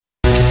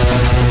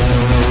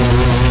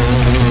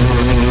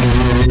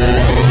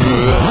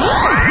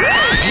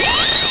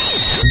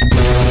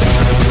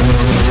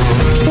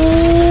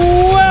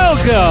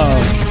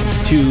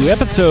to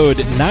episode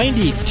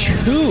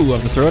 92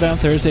 of the Throwdown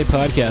Thursday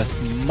podcast.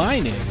 My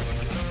name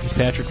is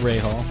Patrick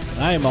Rahal.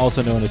 I am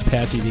also known as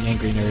Patsy the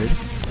Angry Nerd.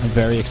 I'm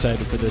very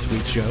excited for this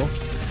week's show,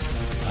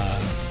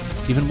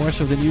 even more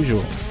so than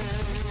usual.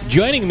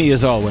 Joining me,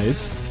 as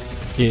always,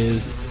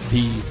 is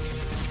the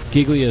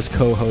giggliest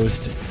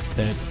co-host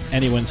that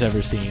anyone's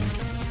ever seen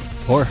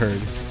or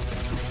heard,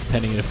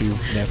 depending if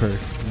you've never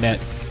met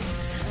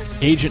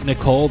Agent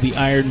Nicole, the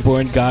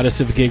Ironborn Goddess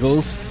of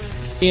Giggles,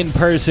 in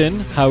person.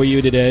 How are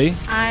you today?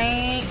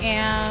 I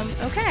am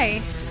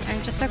okay.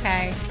 I'm just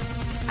okay.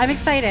 I'm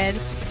excited.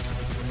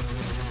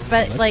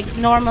 But,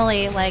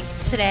 normally,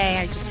 today,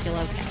 I just feel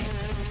okay.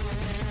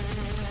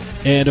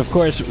 And, of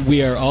course,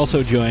 we are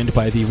also joined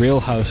by the Real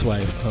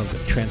Housewife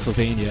of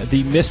Transylvania,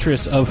 the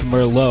Mistress of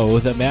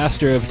Merlot, the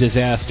Master of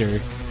Disaster,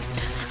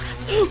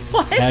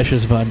 What?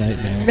 Ashes Von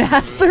Nightmare.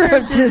 Master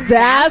of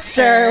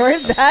Disaster.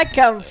 Where'd that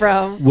come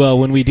from? Well,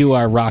 when we do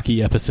our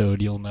Rocky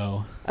episode, you'll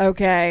know.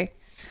 Okay.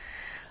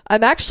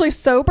 I'm actually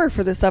sober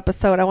for this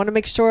episode. I want to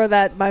make sure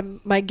that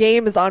my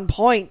game is on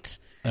point.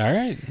 All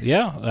right.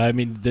 Yeah. I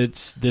mean,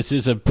 this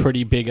is a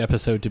pretty big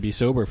episode to be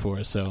sober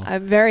for, so.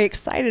 I'm very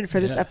excited for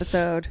this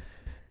episode.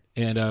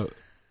 And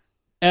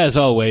as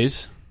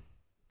always,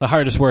 the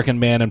hardest working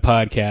man in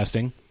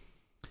podcasting.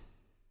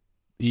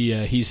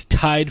 He's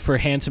tied for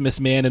handsomest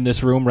man in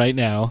this room right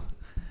now.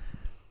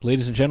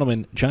 Ladies and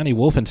gentlemen, Johnny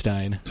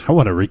Wolfenstein. I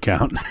want to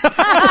recount.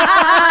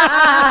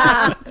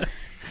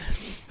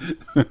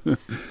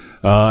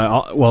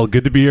 Well,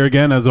 good to be here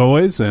again, as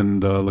always,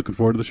 and looking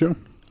forward to the show.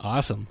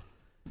 Awesome.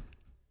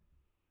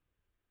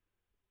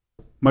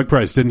 Mike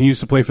Price, didn't he used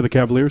to play for the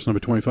Cavaliers, number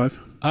 25?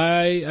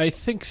 I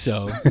think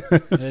so.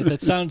 That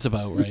sounds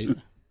about right.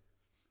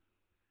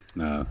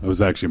 No, it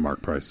was actually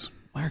Mark Price.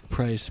 Mark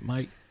Price,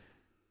 Mike.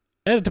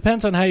 It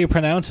depends on how you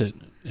pronounce it.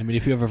 I mean,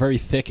 if you have a very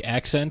thick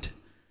accent,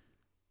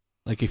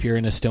 like if you're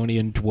an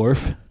Estonian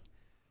dwarf,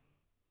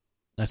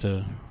 that's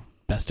a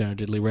Best Darn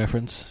Diddley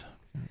reference.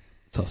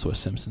 It's also a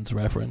Simpsons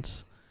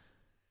reference,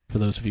 for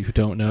those of you who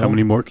don't know. How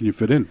many more can you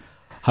fit in?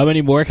 How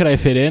many more can I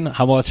fit in?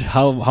 How much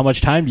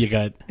time do you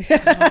got?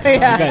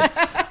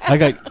 I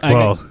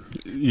got.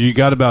 You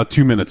got about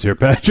 2 minutes here,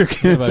 Patrick.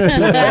 So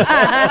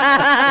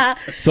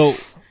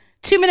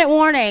 2-minute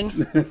warning.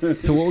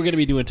 So what we're going to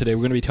be doing today,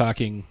 we're going to be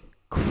talking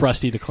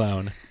Krusty the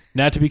Clown,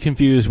 not to be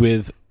confused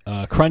with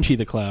Crunchy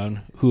the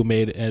Clown, who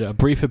made a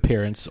brief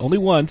appearance only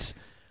once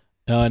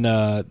on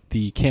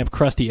the Camp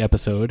Krusty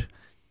episode,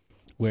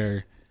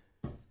 where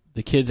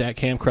the kids at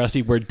Camp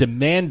Krusty were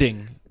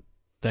demanding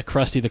that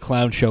Krusty the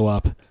Clown show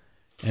up.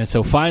 And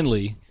so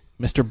finally,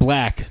 Mr.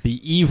 Black,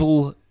 the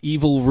evil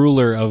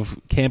ruler of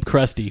Camp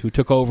Krusty, who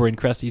took over in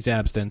Krusty's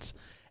abstinence.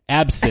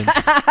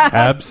 Abstinence?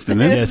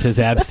 Yes, his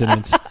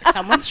abstinence.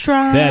 Someone's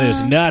trying. That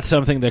is not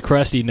something that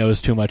Krusty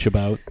knows too much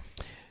about.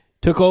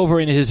 Took over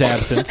in his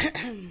absence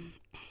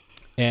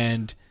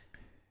and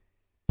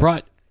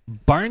brought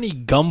Barney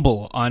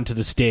Gumble onto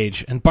the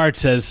stage. And Bart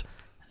says,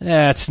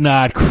 "That's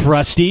not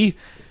Krusty."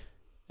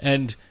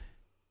 And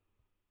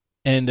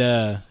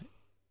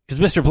because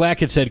Mr. Black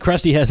had said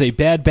Krusty has a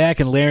bad back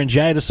and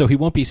laryngitis, so he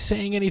won't be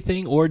saying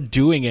anything or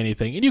doing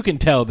anything. And you can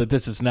tell that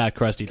this is not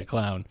Krusty the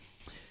Clown.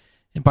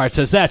 And Bart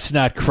says, "That's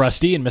not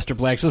Krusty." And Mr.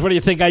 Black says, "What do you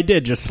think I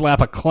did? Just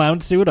slap a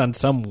clown suit on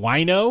some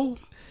wino?"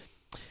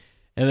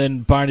 And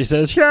then Barney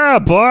says, "Yeah,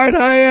 Bart,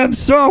 I am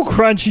so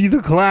Crunchy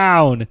the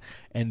Clown."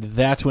 And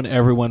that's when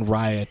everyone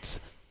riots.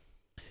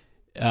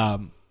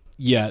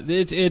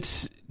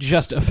 It's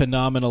just a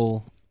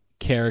phenomenal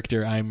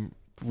character. I'm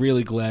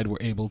really glad we're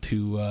able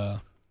to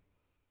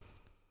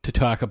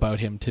talk about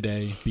him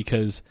today,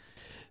 because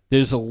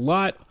there's a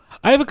lot.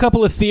 I have a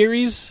couple of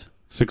theories.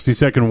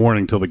 60-second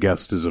warning till the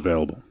guest is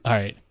available. All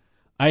right.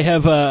 I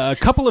have a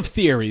couple of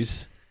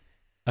theories.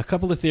 A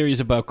couple of theories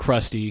about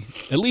Krusty.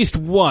 At least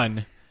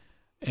one.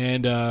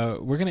 And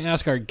we're going to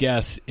ask our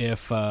guests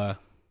if I'm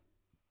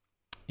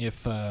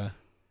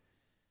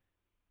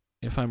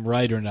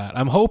right or not.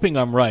 I'm hoping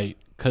I'm right,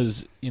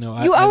 because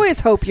you always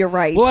hope you're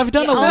right. Well, I've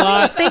done a lot.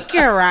 I think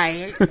you're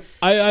right.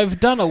 I've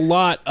done a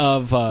lot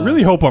of. I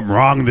really hope I'm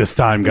wrong this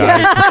time,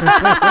 guys.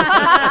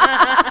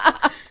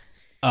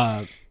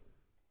 I've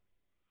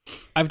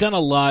done a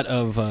lot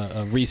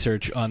of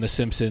research on The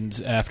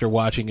Simpsons after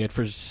watching it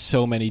for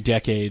so many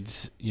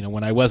decades. You know,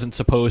 when I wasn't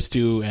supposed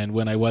to, and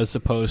when I was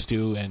supposed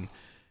to, and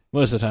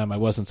most of the time I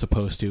wasn't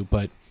supposed to.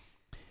 But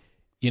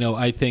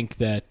I think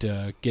that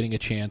getting a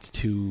chance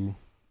to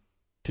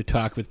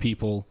talk with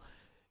people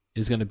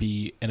is going to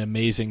be an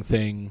amazing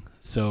thing.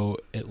 So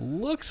it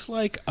looks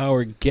like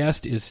our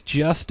guest is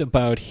just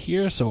about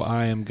here, so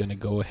I am going to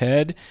go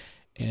ahead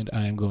and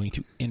I am going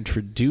to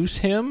introduce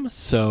him.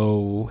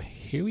 So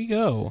here we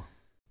go.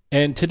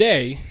 And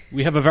today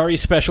we have a very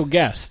special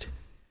guest.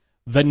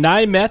 The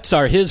Nymettes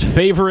are his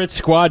favorite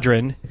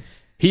squadron.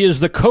 He is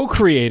the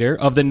co-creator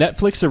of the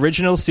Netflix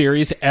original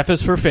series F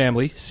is for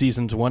Family,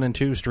 seasons 1 and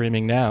 2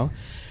 streaming now.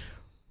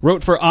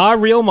 Wrote for Ah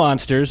Real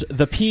Monsters,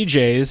 The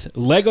PJs,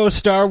 Lego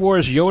Star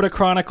Wars Yoda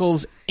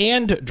Chronicles,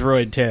 and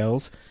Droid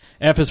Tales,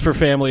 F is for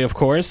Family, of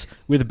course,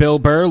 with Bill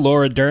Burr,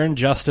 Laura Dern,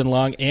 Justin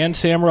Long, and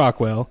Sam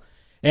Rockwell.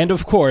 And,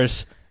 of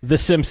course, The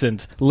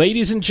Simpsons.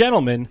 Ladies and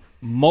gentlemen,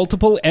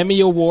 multiple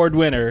Emmy Award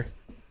winner,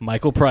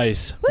 Michael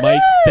Price. Woo!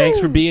 Mike, thanks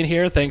for being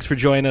here. Thanks for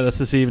joining us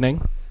this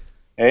evening.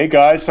 Hey,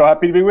 guys. So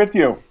happy to be with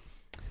you.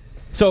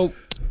 So,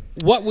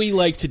 what we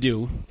like to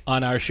do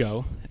on our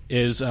show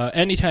is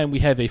anytime we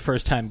have a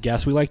first-time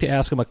guest, we like to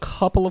ask them a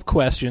couple of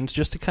questions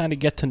just to kind of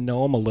get to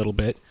know them a little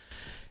bit.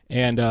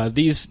 And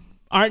these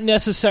aren't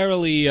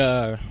necessarily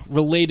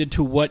related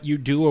to what you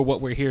do or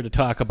what we're here to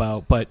talk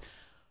about, but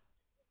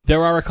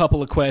there are a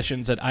couple of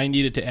questions that I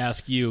needed to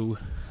ask you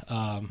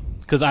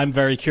because I'm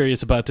very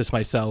curious about this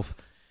myself.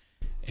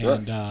 Sure.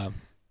 And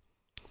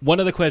one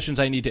of the questions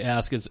I need to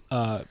ask is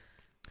a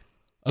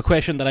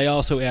question that I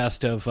also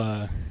asked of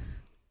a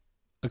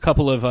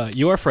couple of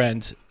your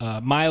friends,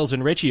 Miles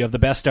and Richie of the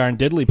Best Darn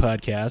Diddly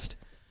podcast,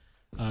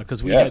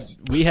 because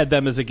we had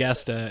them as a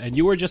guest, and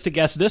you were just a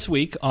guest this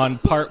week on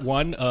part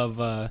 1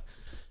 of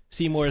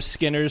Seymour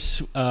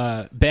Skinner's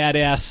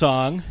Badass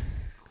Song.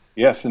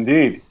 Yes,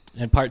 indeed.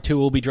 And part 2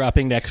 will be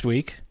dropping next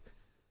week.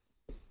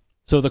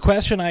 So the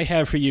question I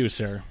have for you,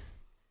 sir,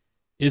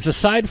 is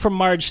aside from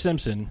Marge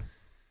Simpson,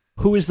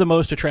 who is the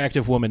most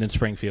attractive woman in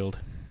Springfield?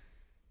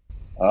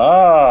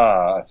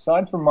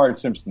 Aside from Marge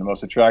Simpson, the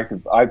most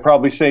attractive, I'd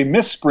probably say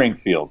Miss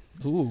Springfield.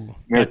 Ooh,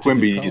 Mayor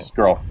Quimby's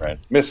girlfriend,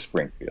 Miss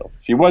Springfield.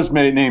 She was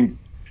named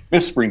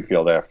Miss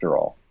Springfield after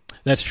all.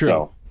 That's true.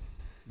 So,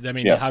 I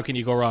mean, yes. How can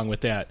you go wrong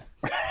with that?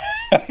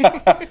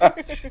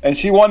 And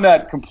she won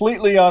that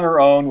completely on her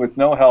own with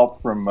no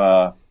help from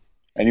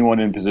anyone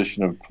in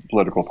position of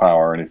political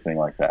power or anything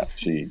like that.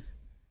 She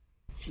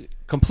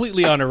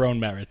Completely on her own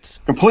merits.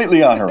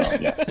 completely on her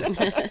own,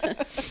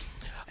 yes.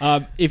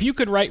 If you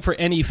could write for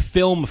any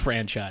film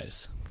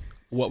franchise,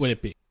 what would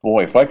it be?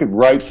 Boy, if I could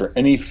write for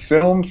any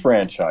film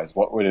franchise,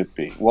 what would it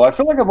be? Well, I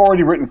feel like I've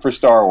already written for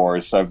Star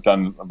Wars. I've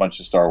done a bunch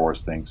of Star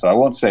Wars things, so I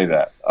won't say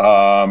that.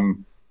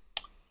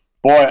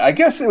 Boy, I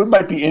guess it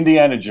might be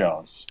Indiana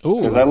Jones.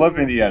 Because I love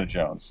Indiana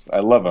Jones. I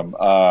love him.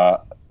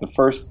 The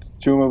first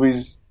 2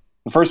 movies,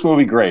 the first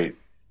movie, great.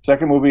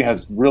 Second movie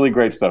has really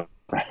great stuff.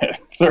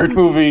 Third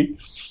movie,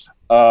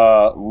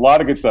 a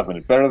lot of good stuff in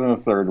it. Better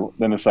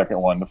than the second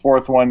one. The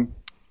fourth one,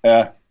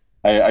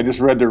 I just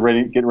read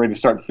they're getting ready to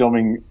start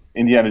filming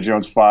Indiana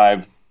Jones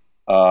 5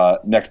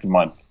 next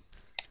month.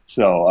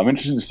 So I'm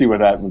interested to see what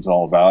that was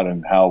all about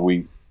and how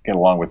we get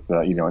along with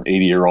an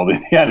 80-year-old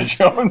Indiana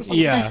Jones.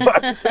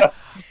 Yeah.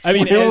 I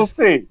mean, we'll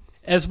see.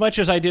 As much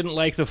as I didn't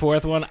like the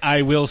fourth one,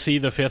 I will see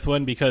the fifth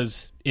one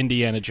because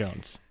Indiana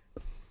Jones.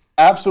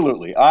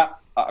 Absolutely. I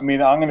mean,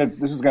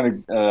 this is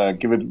gonna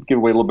give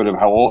away a little bit of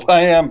how old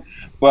I am,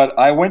 but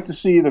I went to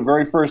see the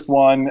very first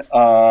one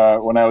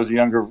when I was a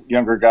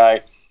younger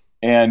guy,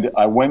 and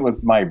I went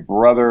with my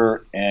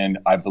brother, and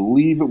I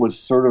believe it was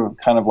sort of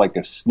kind of like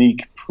a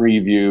sneak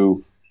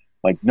preview.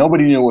 Like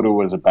nobody knew what it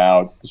was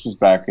about. This was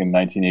back in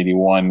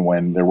 1981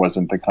 when there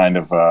wasn't the kind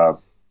of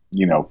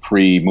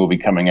pre-movie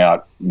coming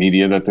out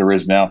media that there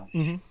is now.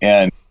 Mm-hmm.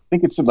 And I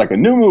think it's like a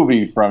new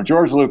movie from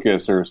George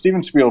Lucas or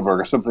Steven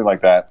Spielberg or something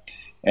like that.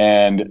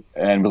 And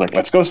was like,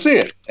 let's go see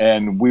it.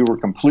 And we were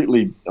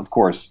completely, of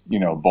course,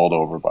 bowled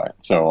over by it.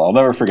 So I'll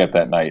never forget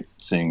that night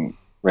seeing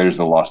Raiders of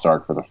the Lost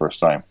Ark for the first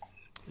time.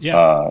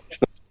 Yeah.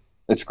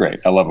 It's great.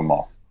 I love them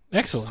all.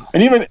 Excellent.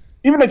 And even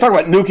they talk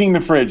about nuking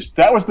the fridge.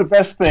 That was the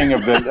best thing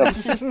that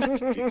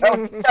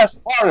was the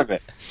best part of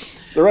it.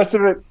 The rest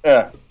of it,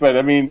 but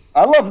I mean,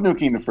 I love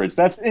nuking the fridge.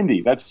 That's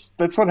indie. That's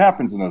what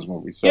happens in those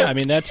movies. So. Yeah, I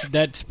mean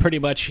that's pretty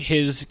much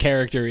his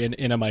character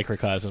in a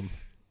microcosm.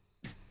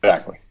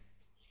 Exactly.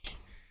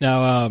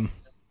 Now, I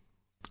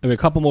have a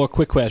couple more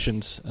quick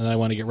questions, and I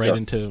want to get right Sure.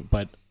 into.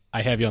 But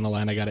I have you on the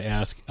line. I got to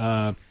ask.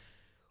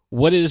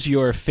 What is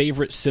your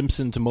favorite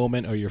Simpsons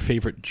moment or your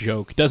favorite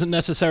joke? Doesn't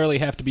necessarily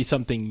have to be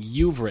something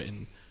you've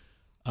written.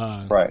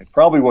 Right.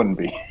 Probably wouldn't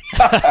be.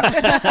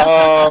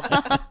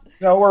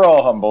 No, we're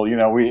all humble.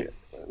 We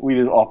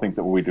all think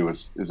that what we do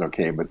is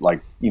okay, but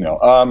boy,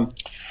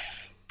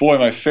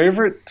 my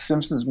favorite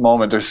Simpsons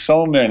moment, there's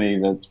so many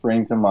that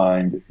spring to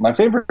mind. My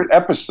favorite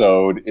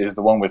episode is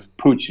the one with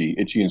Poochie,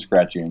 Itchy and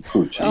Scratchy and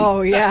Poochie.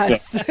 Oh,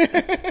 yes.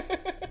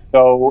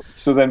 So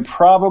then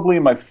probably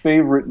my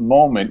favorite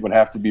moment would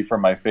have to be from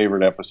my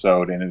favorite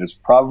episode, and it is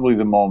probably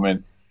the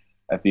moment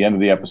at the end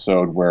of the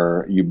episode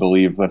where you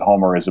believe that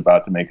Homer is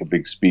about to make a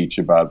big speech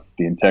about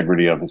the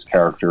integrity of his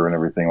character and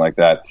everything like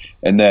that,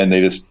 and then they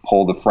just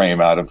pull the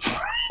frame out of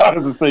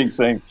the thing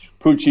saying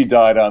Poochie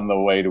died on the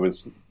way to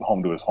his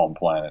home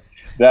planet.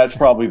 That's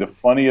probably the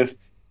funniest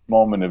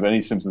moment of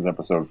any Simpsons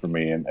episode for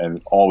me, and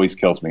it always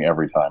kills me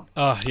every time.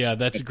 Oh, yeah,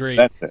 that's great.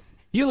 That's it.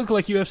 You look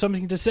like you have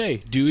something to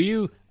say. Do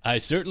you? I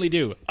certainly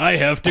do. I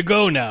have to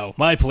go now.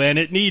 My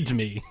planet needs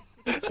me.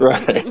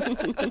 Right.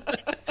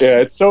 Yeah,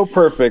 it's so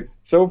perfect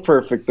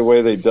the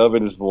way they dub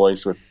in his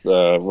voice with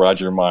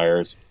Roger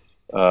Myers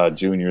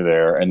Jr.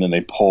 there, and then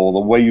they pull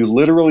the way you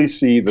literally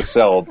see the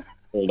cell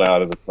pulled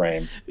out of the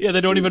frame. Yeah,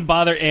 they don't even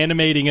bother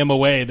animating him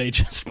away. They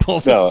just pull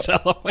the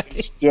cell away.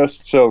 It's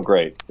just so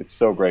great. It's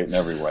so great in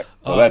every way.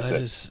 So that's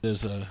it.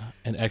 Is an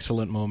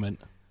excellent moment.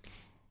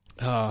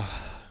 All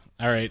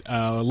right,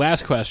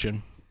 last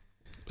question.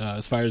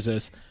 As far as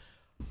this,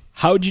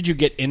 how did you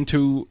get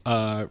into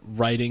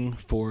writing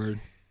for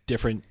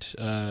different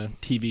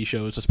TV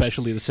shows,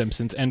 especially The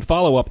Simpsons? And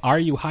follow up: are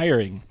you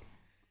hiring?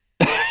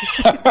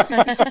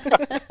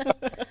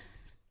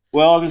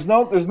 Well, there's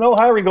no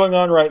hiring going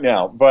on right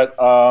now, but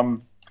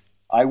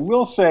I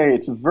will say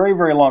it's a very,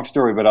 very long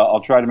story, but I'll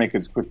try to make it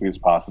as quickly as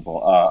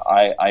possible.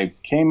 I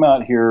came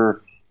out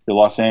here to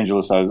Los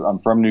Angeles. I'm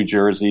from New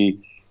Jersey.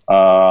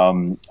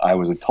 I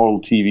was a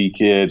total TV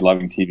kid,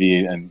 loving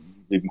TV, and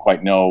didn't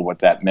quite know what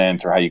that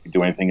meant or how you could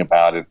do anything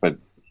about it. But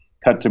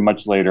cut to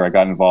much later, I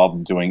got involved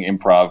in doing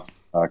improv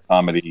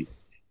comedy,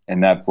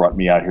 and that brought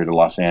me out here to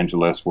Los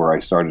Angeles, where I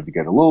started to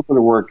get a little bit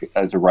of work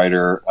as a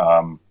writer.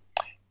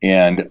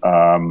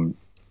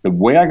 The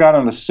way I got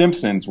on The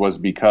Simpsons was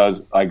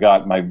because I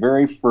got my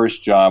very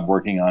first job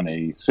working on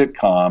a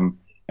sitcom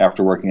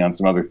after working on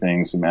some other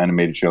things, some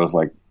animated shows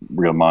like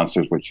Real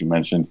Monsters, which you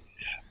mentioned.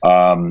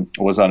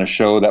 Was on a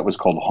show that was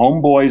called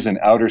Homeboys in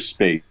Outer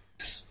Space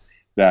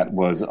that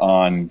was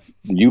on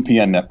the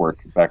UPN network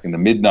back in the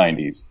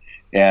mid-'90s.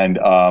 And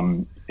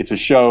it's a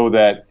show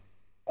that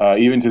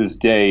even to this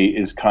day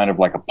is kind of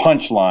like a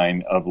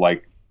punchline of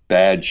like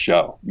bad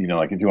show. You know,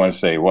 like if you want to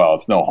say, well,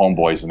 it's no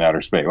Homeboys in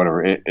Outer Space,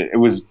 whatever. It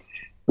was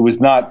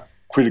not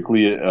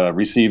critically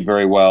received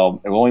very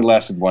well. It only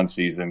lasted one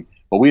season,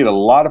 but we had a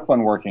lot of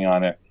fun working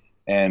on it.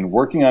 And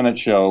working on that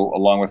show,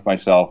 along with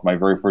myself, my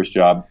very first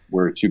job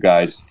were two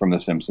guys from The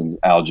Simpsons,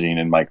 Al Jean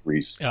and Mike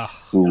Reiss,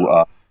 who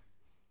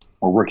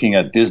were working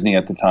at Disney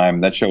at the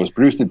time. That show was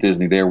produced at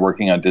Disney. They were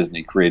working on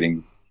Disney,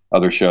 creating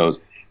other shows.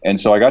 And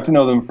so I got to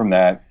know them from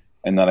that.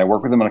 And then I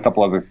worked with them on a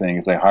couple other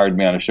things. They hired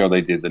me on a show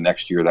they did the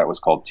next year that was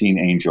called Teen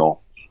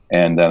Angel.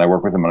 And then I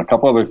worked with them on a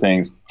couple other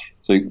things.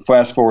 So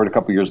fast forward a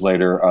couple years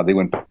later, they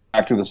went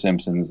back to The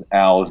Simpsons.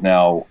 Al is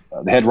now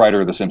the head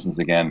writer of The Simpsons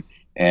again.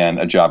 And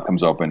a job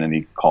comes open, and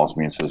he calls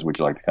me and says, "Would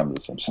you like to come to The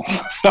Simpsons?"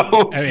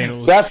 So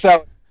that's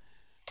how.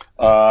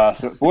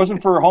 So if it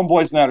wasn't for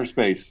Homeboys in Outer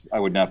Space, I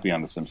would not be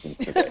on The Simpsons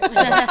today.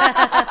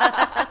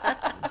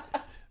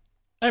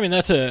 I mean,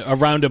 that's a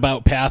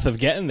roundabout path of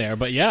getting there,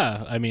 but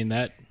yeah, I mean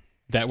that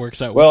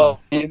works out well.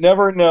 You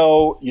never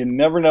know. You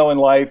never know in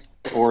life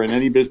or in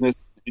any business,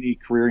 any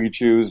career you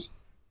choose.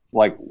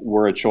 Like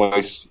we're a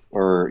choice,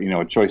 or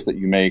a choice that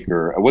you make,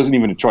 or it wasn't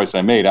even a choice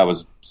I made. I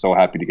was so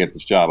happy to get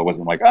this job. I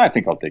wasn't like, I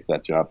think I'll take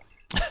that job.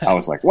 I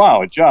was like,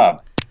 wow, a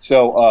job.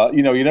 So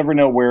you never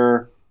know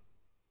where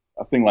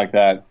a thing like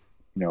that,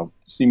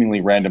 seemingly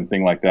random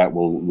thing like that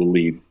will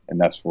lead, and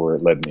that's where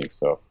it led me.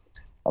 So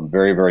I'm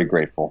very, very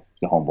grateful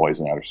to Homeboys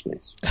in Outer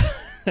Space.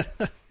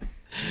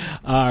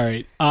 All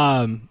right.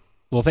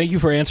 Well, thank you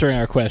for answering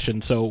our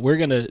question. So we're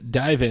gonna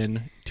dive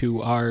in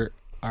to our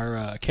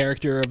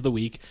character of the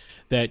week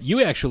that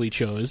you actually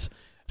chose,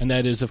 and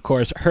that is, of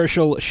course,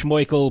 Herschel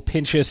Schmoikel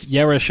Pinchas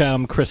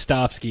Yerasham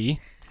Christovsky,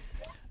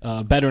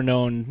 better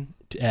known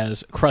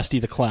as Krusty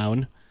the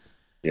Clown.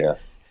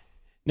 Yes.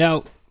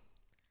 Now,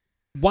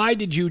 why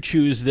did you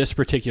choose this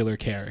particular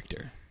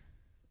character?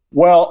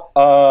 Well,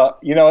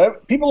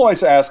 people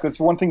always ask. It's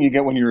one thing you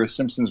get when you're a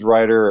Simpsons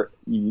writer.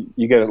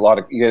 You get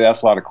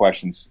asked a lot of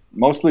questions.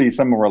 Mostly,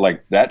 some of them are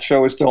like, "That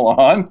show is still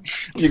on."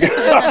 You get,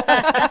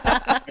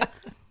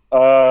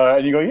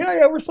 and you go,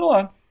 "Yeah, we're still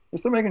on. We're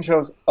still making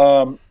shows."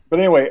 But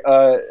anyway,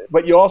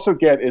 what you also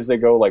get is they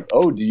go like,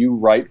 "Oh, do you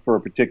write for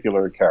a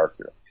particular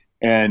character?"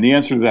 And the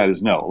answer to that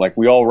is no. Like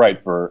we all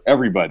write for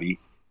everybody,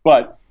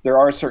 but there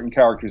are certain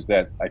characters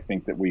that I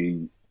think that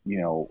we,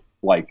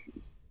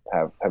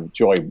 have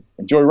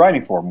enjoy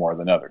writing for more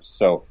than others.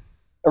 So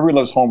everybody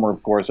loves Homer,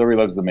 of course.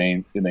 Everybody loves the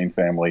main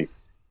family,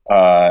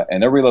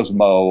 and everybody loves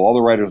Moe. All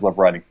the writers love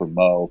writing for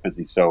Moe because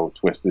he's so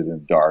twisted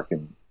and dark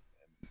and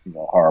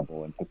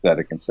horrible and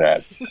pathetic and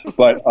sad.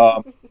 But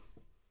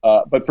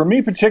for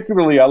me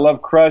particularly, I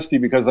love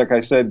Krusty because, like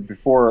I said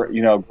before,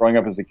 growing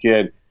up as a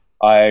kid,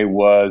 I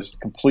was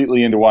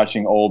completely into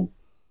watching old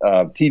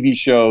TV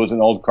shows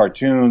and old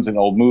cartoons and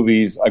old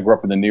movies. I grew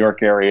up in the New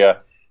York area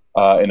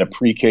in a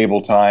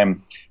pre-cable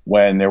time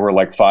when there were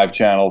like 5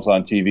 channels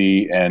on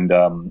TV, and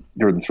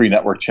there were the 3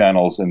 network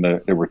channels, and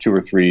there were 2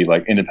 or 3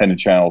 like independent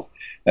channels,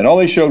 and all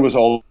they showed was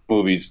old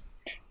movies.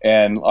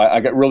 And I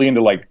got really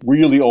into like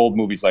really old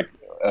movies, like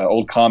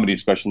old comedy,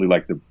 especially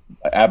like the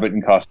Abbott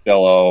and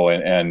Costello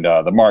and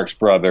the Marx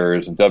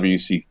Brothers and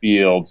W.C.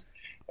 Fields,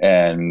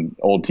 and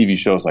old TV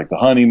shows like The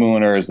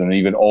Honeymooners, and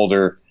even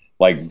older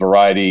like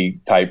variety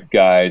type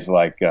guys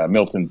like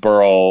Milton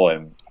Berle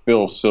and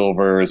Phil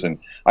Silvers. And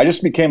I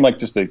just became like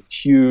just a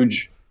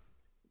huge,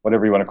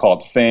 whatever you want to call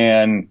it,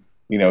 fan,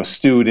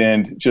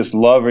 student, just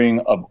loving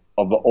of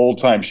the old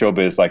time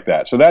showbiz like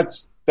that. So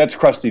that's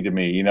Krusty to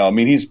me. I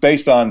mean, he's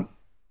based on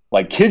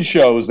like kid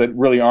shows that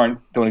really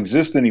don't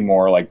exist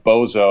anymore, like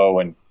Bozo,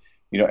 and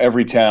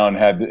every town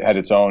had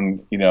its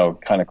own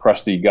kind of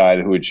Krusty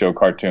guy who would show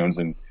cartoons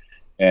and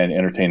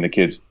entertain the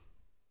kids.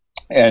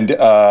 And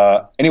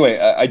anyway,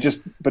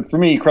 but for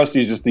me,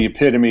 Krusty is just the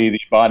epitome, the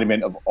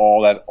embodiment of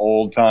all that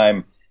old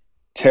time,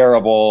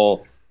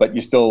 terrible, but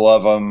you still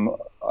love him,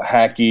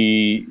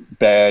 hacky,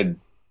 bad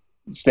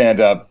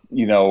stand-up,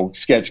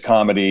 sketch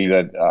comedy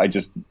that I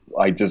just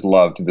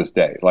love to this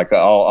day. Like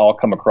I'll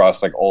come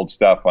across like old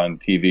stuff on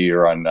TV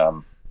or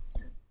on,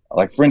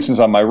 like for instance,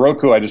 on my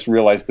Roku, I just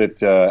realized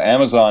that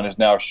Amazon is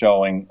now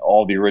showing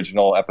all the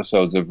original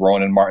episodes of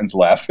Ronan Martin's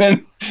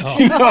Laugh-In. Oh,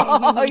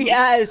 oh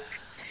yes.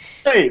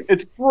 Hey,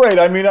 it's great.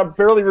 I mean, I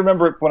barely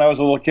remember it when I was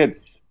a little kid,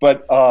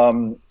 but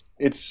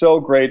it's so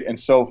great and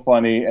so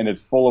funny, and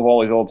it's full of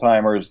all these old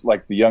timers,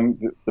 like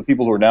the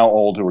people who are now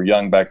old, who were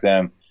young back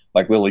then,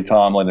 like Lily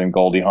Tomlin and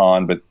Goldie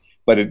Hawn. But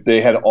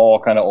they had all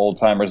kind of old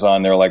timers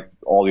on there, like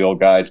all the old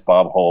guys,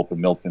 Bob Hope and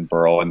Milton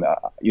Berle, and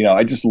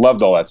I just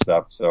loved all that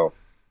stuff. So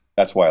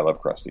that's why I love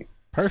Krusty.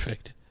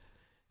 Perfect.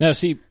 Now,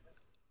 see,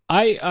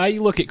 I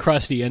look at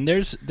Krusty, and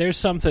there's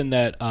something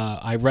that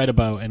I read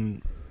about,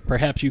 and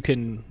perhaps you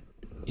can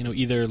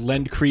either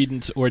lend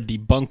credence or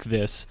debunk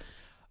this.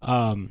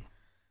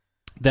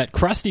 That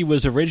Krusty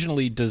was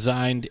originally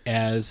designed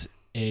as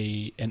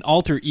an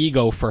alter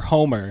ego for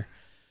Homer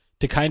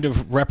to kind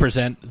of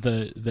represent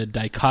the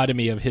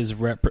dichotomy of his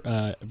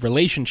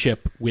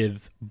relationship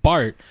with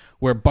Bart,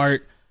 where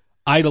Bart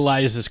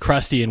idolizes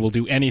Krusty and will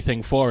do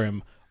anything for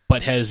him,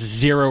 but has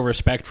zero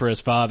respect for his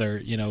father,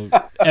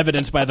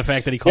 evidenced by the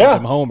fact that he calls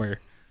him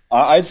Homer.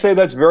 I'd say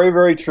that's very,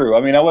 very true.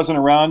 I mean, I wasn't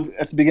around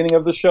at the beginning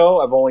of the show.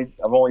 I've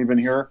only been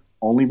here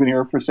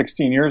for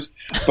 16 years,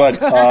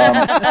 but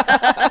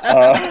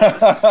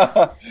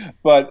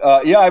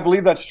yeah, I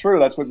believe that's true.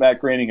 That's what Matt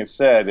Groening has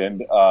said,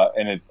 and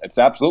it's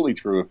absolutely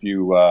true. If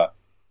you,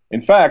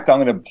 in fact,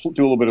 I'm going to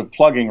do a little bit of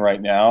plugging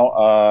right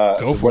now.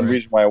 Go for one it.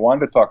 reason why I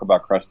wanted to talk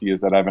about Krusty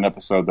is that I have an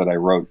episode that I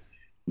wrote,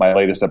 my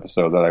latest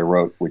episode that I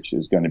wrote, which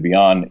is going to be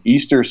on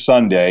Easter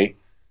Sunday,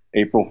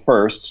 April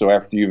 1st. So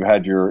after you've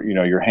had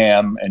your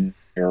ham and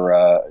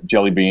your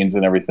jelly beans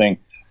and everything.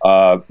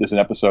 There's an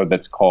episode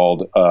that's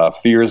called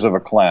Fears of a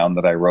Clown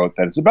that I wrote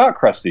that it's about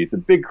Krusty. It's a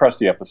big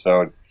Krusty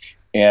episode.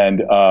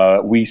 And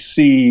we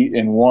see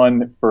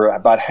for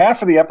about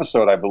half of the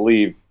episode, I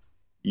believe,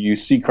 you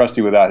see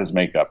Krusty without his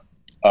makeup.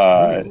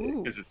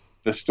 It's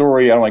the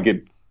story, I don't want to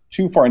get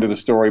too far into the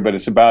story, but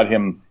it's about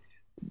him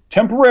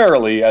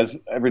temporarily, as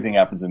everything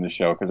happens in the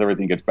show, because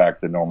everything gets back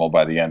to normal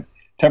by the end,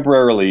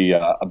 temporarily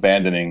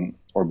abandoning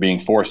or being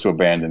forced to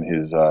abandon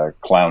his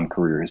clown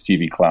career, his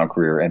TV clown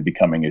career, and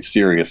becoming a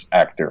serious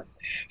actor.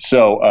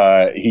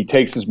 So he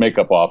takes his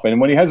makeup off,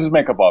 and when he has his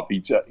makeup off,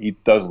 he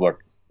does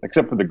look,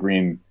 except for the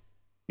green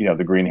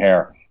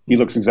hair, he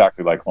looks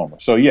exactly like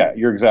Homer. So yeah,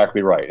 you're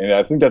exactly right, and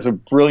I think that's a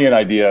brilliant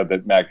idea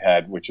that Mac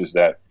had, which is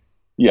that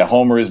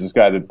Homer is this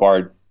guy that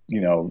Bart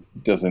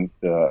doesn't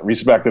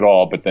respect at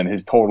all, but then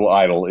his total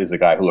idol is a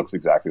guy who looks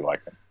exactly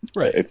like him.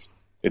 Right. It's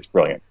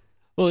brilliant.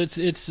 Well, it's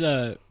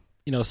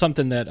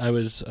something that I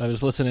was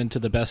listening to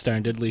the Best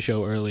Darn Diddley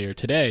show earlier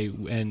today,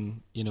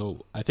 and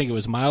I think it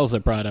was Miles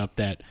that brought up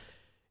that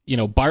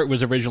Bart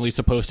was originally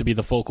supposed to be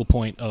the focal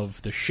point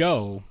of the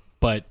show,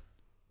 but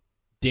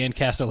Dan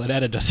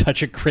Castellaneta does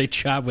such a great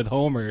job with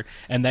Homer,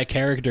 and that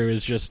character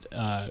is just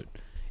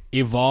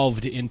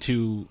evolved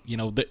into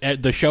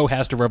the show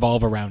has to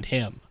revolve around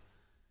him.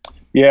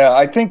 Yeah,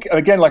 I think,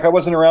 again, like I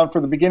wasn't around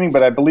for the beginning,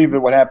 but I believe that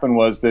what happened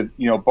was that,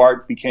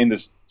 Bart became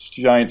this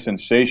giant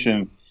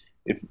sensation.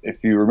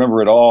 If you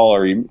remember it all,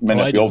 or you may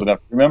not be old enough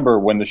to remember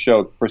when the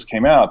show first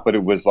came out, but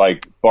it was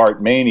like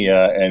Bart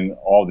Mania and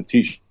all the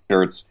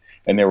T-shirts,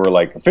 and there were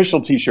like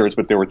official T-shirts,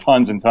 but there were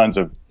tons and tons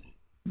of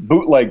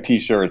bootleg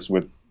T-shirts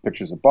with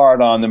pictures of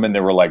Bart on them, and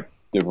there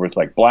was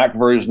like black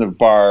version of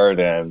Bart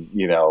and,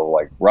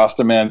 like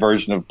Rastaman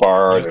version of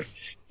Bart,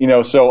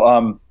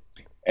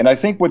 and I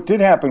think what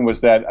did happen was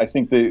that I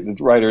think the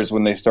writers,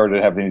 when they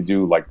started having to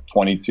do like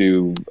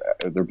 22,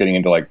 they're getting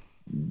into like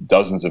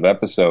dozens of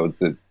episodes,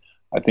 that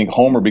I think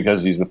Homer,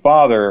 because he's the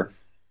father,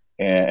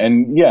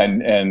 and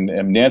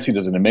Nancy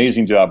does an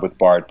amazing job with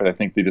Bart, but I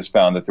think they just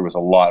found that there was a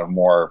lot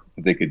more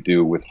that they could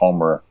do with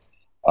Homer,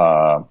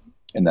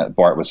 and that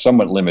Bart was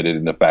somewhat limited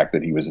in the fact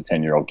that he was a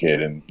 10-year-old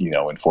kid and,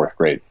 in fourth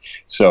grade.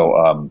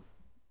 So,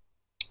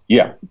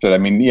 but I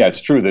mean,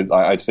 it's true that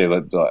I'd say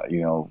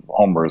that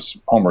Homer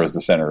is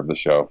the center of the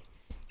show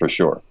for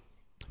sure.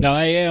 Now,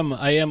 I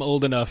am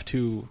old enough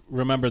to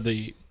remember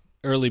the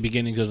early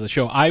beginnings of the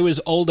show. I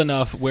was old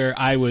enough where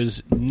I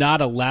was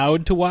not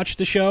allowed to watch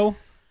the show,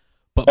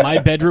 but my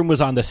bedroom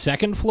was on the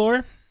second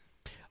floor,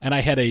 and I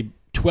had a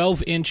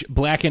 12-inch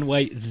black and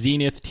white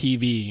Zenith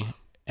TV,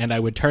 and I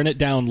would turn it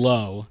down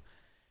low.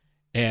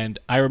 And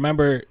I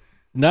remember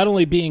not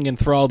only being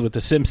enthralled with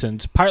The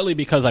Simpsons, partly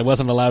because I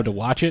wasn't allowed to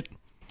watch it,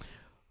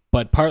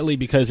 but partly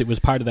because it was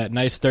part of that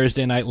nice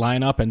Thursday night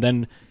lineup, and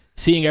then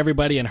seeing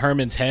everybody in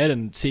Herman's Head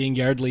and seeing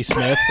Yardley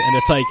Smith, and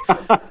it's like,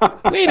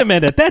 wait a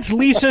minute, that's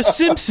Lisa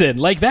Simpson.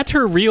 Like, that's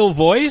her real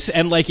voice,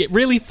 and like it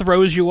really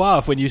throws you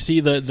off when you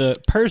see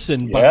the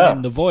person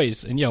behind the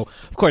voice. And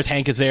of course,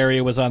 Hank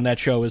Azaria was on that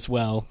show as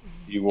well.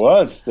 He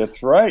was.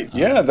 That's right.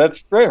 Yeah,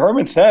 that's great.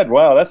 Herman's Head.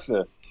 Wow, that's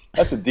a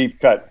deep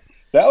cut.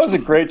 That was a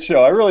great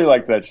show. I really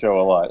liked that show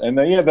a lot. And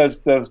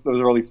those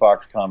early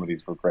Fox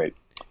comedies were great.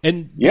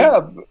 And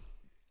yeah,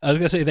 I was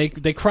gonna say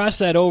they cross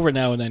that over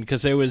now and then,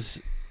 because there was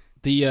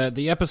the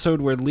episode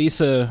where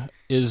Lisa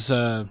is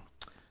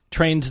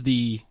trains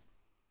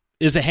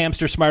is a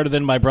hamster smarter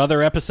than my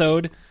brother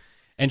episode,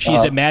 and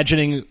she's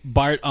imagining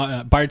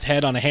Bart's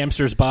head on a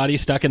hamster's body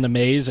stuck in the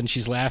maze, and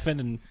she's laughing,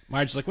 and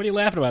Marge's like, "What are you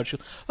laughing about?" She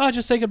goes, "Oh,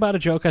 just thinking about a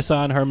joke I saw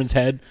on Herman's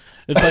head."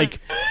 It's like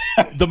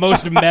the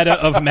most meta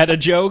of meta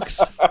jokes.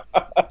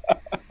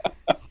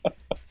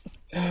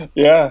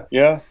 Yeah.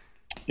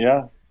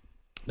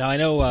 Now, I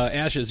know,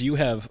 Ashes, you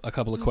have a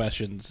couple of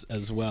questions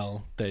as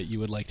well that you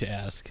would like to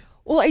ask.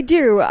 Well, I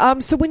do.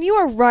 So when you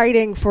are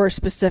writing for a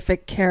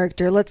specific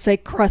character, let's say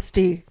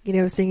Krusty,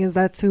 seeing as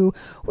that's who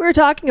we're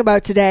talking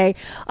about today,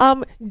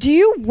 do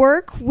you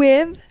work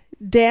with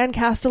Dan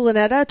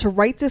Castellaneta to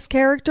write this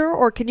character,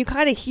 or can you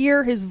kind of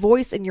hear his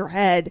voice in your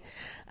head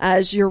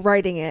as you're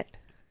writing it?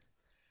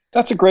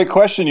 That's a great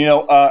question.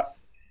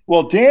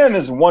 Well, Dan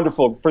is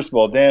wonderful. First of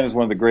all, Dan is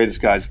one of the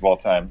greatest guys of all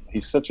time.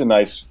 He's such a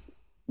nice,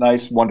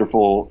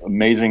 wonderful,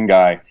 amazing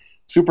guy,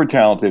 super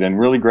talented and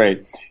really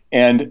great.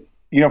 And,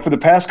 for the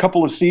past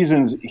couple of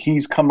seasons,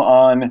 he's come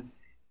on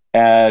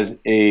as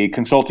a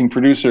consulting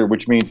producer,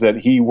 which means that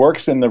he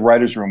works in the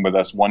writer's room with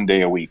us one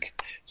day a week.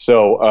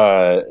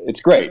 So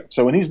it's great.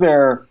 So when he's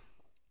there,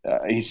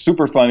 he's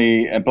super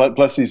funny, and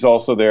plus he's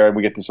also there, and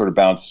we get to sort of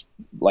bounce.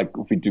 Like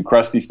if we do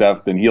Krusty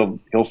stuff, then he'll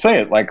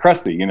say it like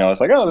Krusty. It's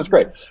like, oh, that's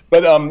great.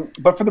 But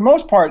for the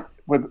most part,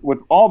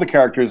 with all the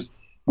characters,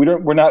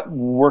 we're not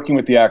working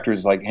with the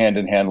actors like hand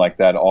in hand like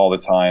that all the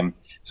time.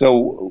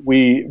 So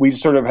we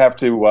sort of have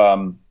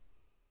to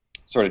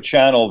sort of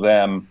channel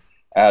them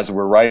as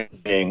we're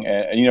writing.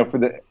 And for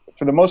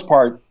the most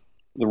part,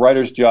 the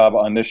writer's job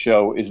on this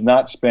show is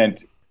not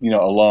spent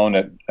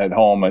alone at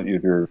home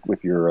either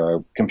with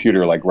your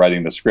computer, like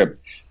writing the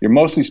script. You're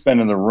mostly spent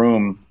in the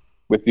room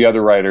with the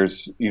other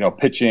writers,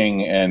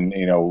 pitching and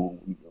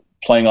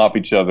playing off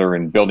each other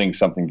and building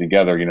something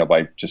together,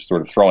 by just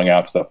sort of throwing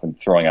out stuff and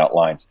throwing out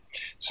lines.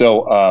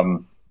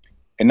 So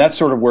and that's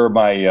sort of where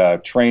my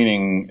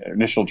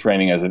initial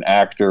training as an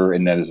actor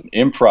and then as an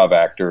improv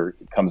actor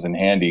comes in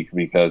handy,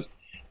 because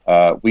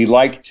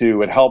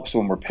it helps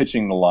when we're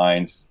pitching the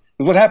lines.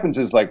 Because what happens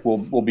is, like,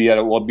 we'll be at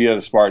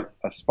a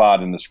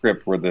spot in the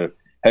script where the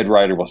head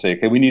writer will say,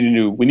 "Okay, we need a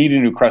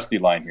new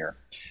Krusty line here."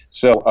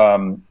 So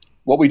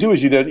what we do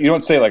is you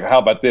don't say, like, "How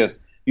about this?"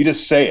 You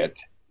just say it.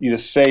 You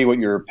just say what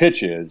your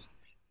pitch is,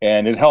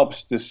 and it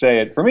helps to say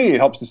it. For me, it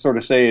helps to sort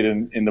of say it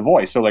in the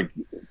voice. So, like,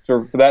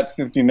 for that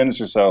 15 minutes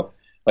or so,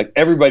 like,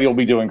 everybody will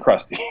be doing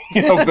Krusty,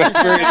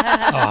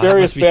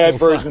 various bad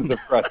versions of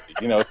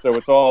Krusty, so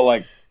it's all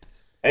like,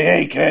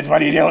 hey kids,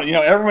 what are you doing?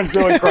 Everyone's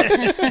doing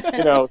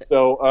Krusty,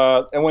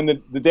 so, and when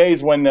the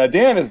days when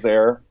Dan is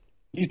there,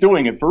 he's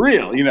doing it for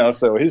real,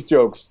 so his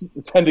jokes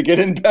tend to get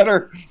in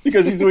better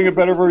because he's doing a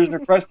better version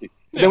of Krusty.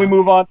 Then we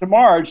move on to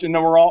Marge, and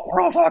then we're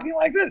all talking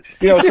like this,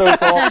 so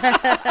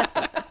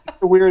it's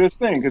the weirdest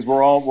thing, because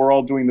we're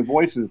all doing the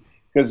voices,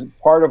 because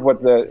part of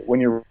when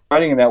you're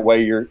writing in that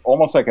way, you're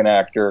almost like an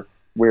actor,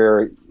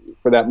 where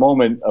for that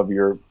moment of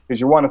because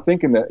you want to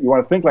think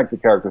like the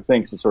character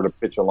thinks, and sort of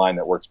pitch a line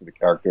that works for the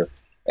character,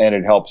 and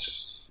it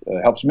helps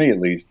me at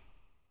least,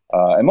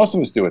 and most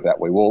of us do it that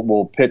way.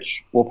 We'll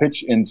pitch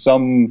in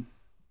some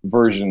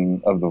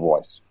version of the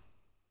voice.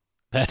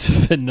 That's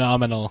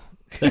phenomenal.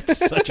 That's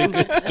such a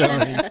good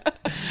story.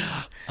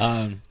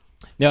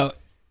 Now,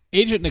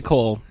 Agent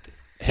Nicole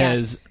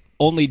has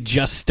only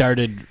just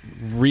started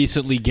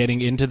recently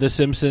getting into The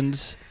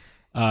Simpsons.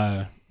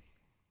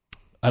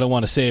 I don't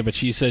want to say it, but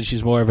she said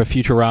she's more of a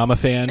Futurama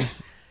fan.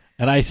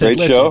 And I said,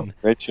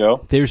 Great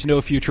show. There's no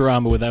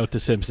Futurama without The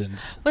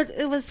Simpsons. What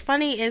it was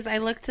funny is I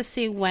looked to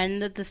see when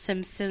The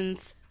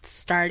Simpsons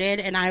started,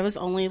 and I was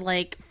only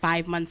like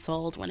 5 months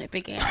old when it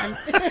began.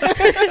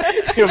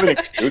 You have an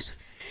excuse.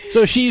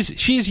 So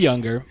she's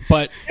younger,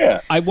 but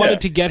I wanted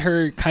to get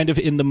her kind of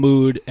in the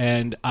mood,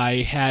 and I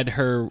had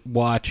her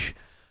watch.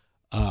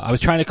 I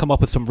was trying to come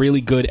up with some really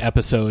good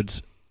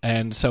episodes,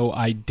 and so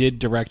I did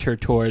direct her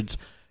towards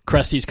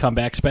Krusty's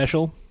Comeback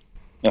Special.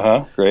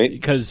 Great.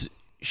 Because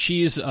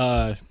she's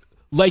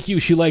like you,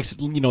 she likes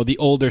the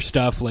older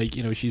stuff. Like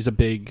she's a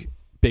big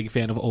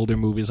fan of older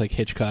movies like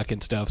Hitchcock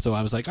and stuff. So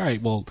I was like, all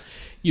right, well,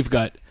 you've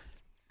got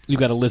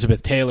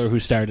Elizabeth Taylor, who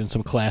starred in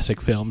some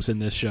classic films in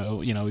this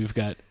show. You've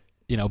got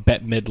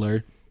Bette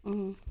Midler.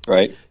 Mm-hmm.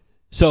 Right.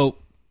 So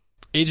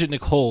Agent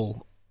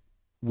Nicole,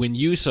 when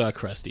you saw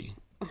Krusty,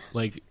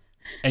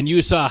 and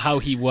you saw how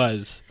he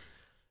was,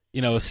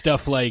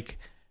 stuff like,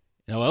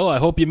 oh, I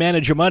hope you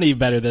manage your money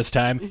better this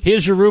time.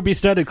 Here's your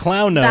ruby-studded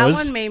clown nose. That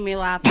one made me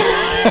laugh a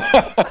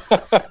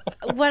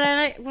lot. When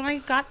I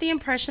got the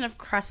impression of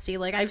Krusty,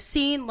 I've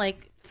seen,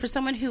 for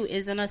someone who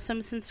isn't a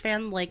Simpsons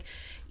fan,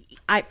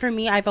 for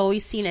me, I've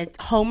always seen it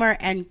Homer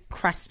and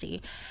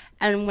Krusty.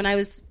 And when I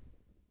was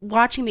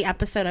watching the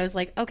episode, I was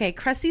like, okay,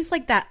 Krusty's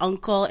like that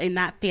uncle in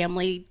that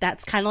family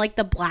that's kind of like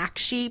the black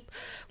sheep.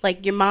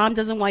 Like, your mom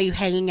doesn't want you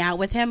hanging out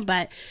with him,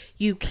 but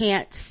you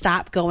can't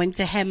stop going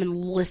to him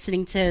and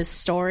listening to his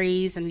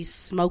stories, and he's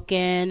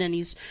smoking and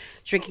he's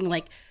drinking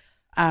like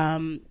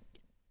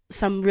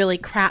some really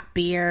crap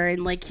beer,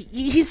 and like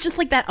he's just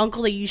like that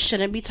uncle that you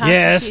shouldn't be talking to.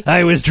 Yes,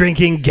 I was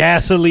drinking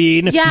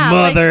gasoline,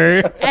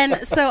 mother. Like, and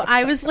so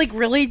I was like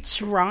really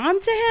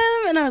drawn to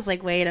him, and I was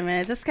like, wait a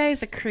minute, this guy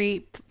is a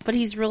creep, but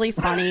he's really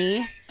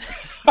funny.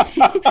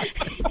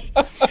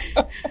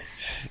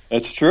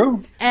 That's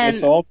true. And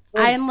it's all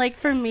true. I'm like,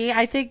 for me,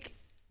 I think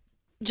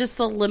just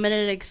the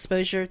limited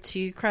exposure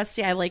to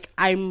Krusty,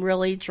 I'm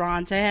really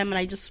drawn to him, and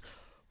I just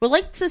would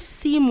like to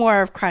see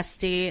more of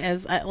Krusty.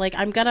 As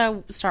I'm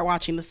gonna start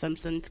watching The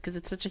Simpsons because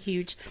it's such a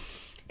huge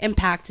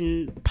impact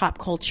in pop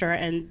culture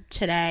and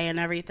today and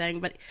everything.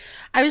 But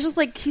I was just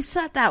like, he's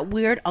that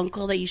weird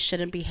uncle that you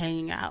shouldn't be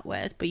hanging out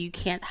with, but you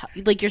can't.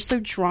 Like, you're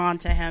so drawn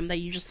to him that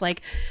you just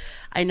like,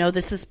 I know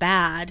this is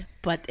bad,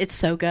 but it's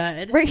so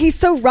good. Right? He's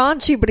so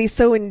raunchy, but he's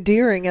so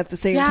endearing at the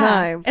same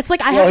time. It's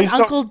like I have an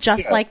uncle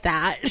just like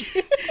that.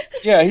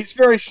 Yeah, he's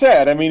very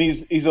sad. I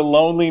mean, he's a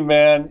lonely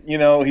man. You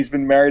know, he's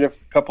been married a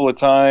couple of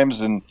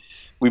times, and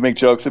we make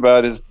jokes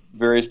about his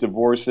various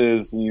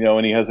divorces. You know,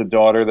 and he has a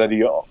daughter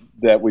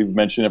that we've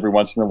mentioned every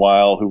once in a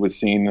while, who was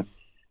seen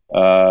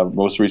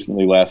most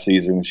recently last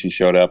season. She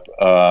showed up.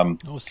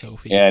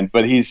 Sophie.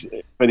 But he's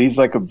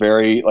like a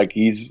very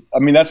I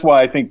mean, that's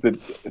why I think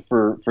that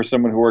for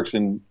someone who works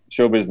in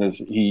show business,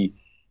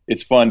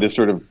 it's fun to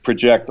sort of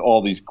project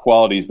all these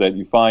qualities that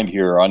you find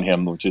here on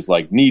him, which is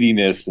like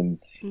neediness and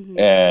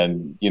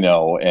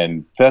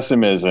and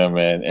pessimism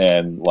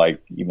and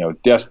like,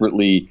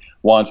 desperately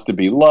wants to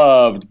be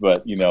loved,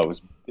 but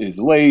is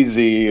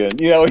lazy, and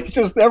he's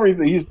just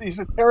everything. He's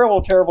a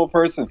terrible, terrible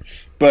person.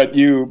 But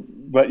you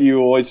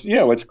always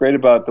what's great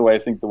about the way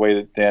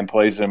that Dan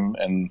plays him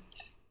and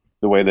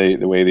the way the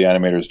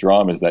animators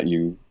draw him is that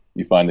you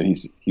find that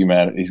he's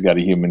human. He's got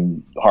a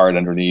human heart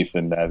underneath,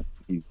 and that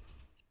he's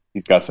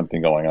got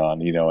something going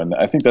on, and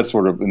I think that's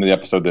sort of in the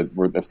episode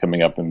that's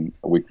coming up in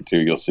a week or two.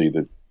 You'll see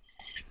that,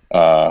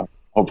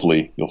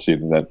 hopefully you'll see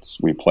that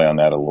we play on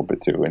that a little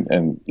bit too.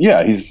 And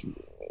yeah, he's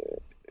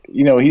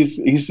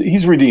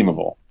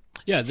redeemable.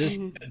 Yeah.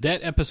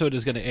 That episode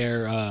is going to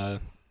air,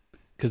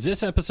 cause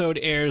this episode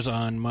airs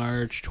on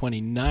March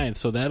 29th.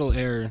 So that'll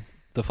air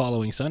the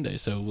following Sunday.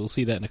 So we'll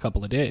see that in a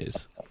couple of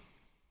days.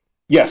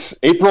 Yes,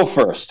 April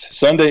 1st,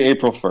 Sunday,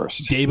 April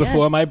 1st. Day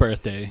before my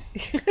birthday.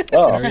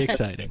 Oh, very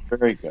exciting.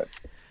 Very good.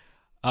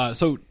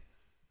 So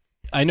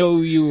I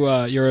know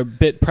you're a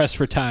bit pressed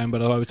for time,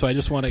 but so I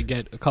just want to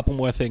get a couple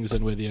more things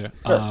in with you.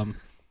 Sure.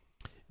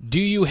 Do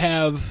you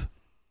have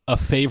a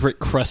favorite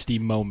Krusty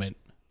moment?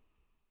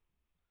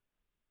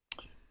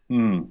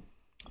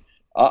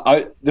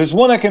 There's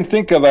one I can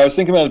think of. I was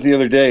thinking about it the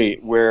other day,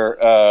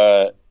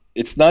 where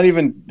it's not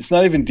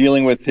even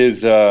dealing with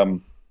his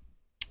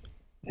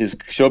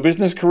show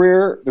business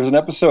career. There's an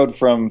episode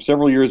from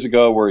several years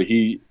ago where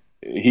he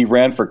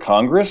ran for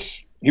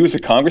Congress. He was a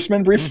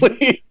congressman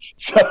briefly.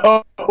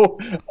 So,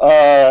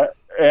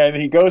 and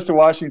he goes to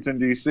Washington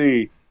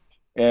D.C.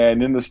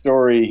 and in the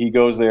story he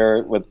goes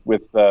there with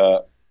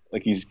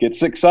he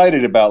gets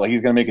excited about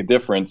he's going to make a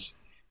difference,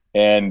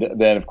 and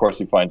then of course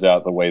he finds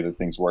out the way that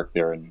things work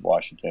there in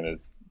Washington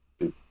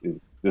is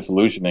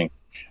disillusioning.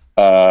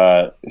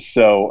 But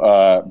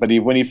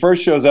when he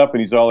first shows up and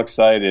he's all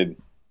excited,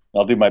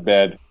 I'll do my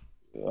bad.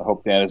 I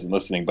hope Dan isn't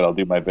listening, but I'll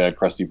do my bad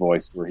Krusty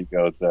voice where he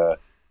goes,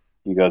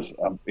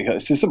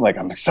 it's just something like,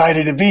 I'm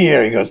excited to be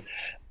here. He goes,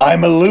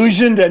 I'm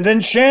illusioned and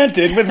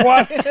enchanted with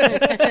Washington.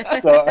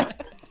 So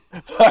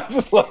I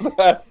just love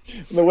that.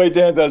 And the way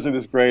Dan does it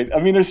is great. I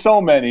mean, there's so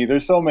many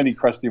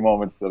Krusty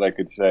moments that I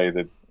could say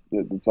that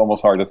it's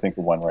almost hard to think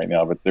of one right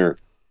now, but they're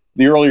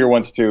the earlier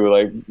ones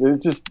too.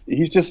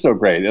 He's just so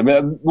great. I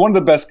mean, one of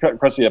the best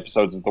Krusty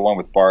episodes is the one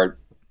with Bart,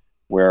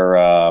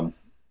 where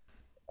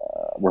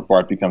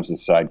Bart becomes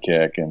his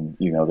sidekick, and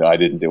the I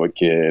didn't do it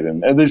kid,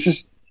 and there's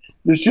just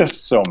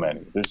so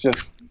many. There's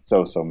just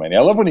so many.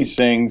 I love when he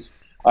sings.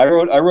 I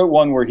wrote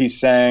one where he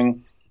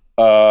sang.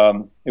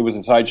 It was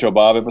a Sideshow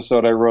Bob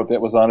episode I wrote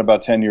that was on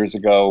about 10 years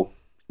ago,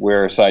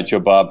 where Sideshow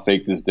Bob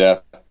faked his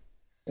death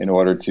in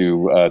order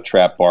to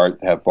trap Bart,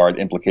 have Bart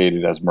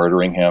implicated as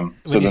murdering him.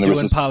 When he's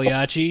doing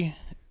Pagliacci?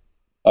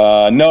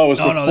 No, it was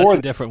before. No, that's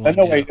a different one.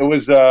 No, wait, it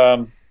was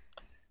the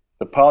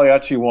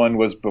Pagliacci one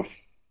was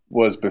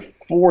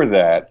before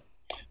that,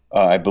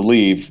 I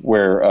believe,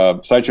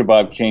 where Sideshow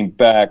Bob came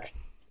back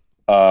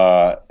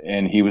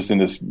and he was in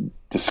this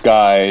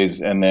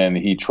disguise, and then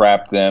he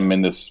trapped them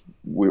in this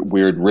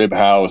weird rib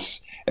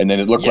house, and then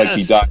it looked like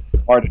he died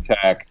of a heart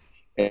attack,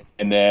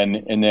 and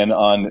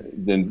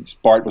then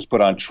Bart was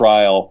put on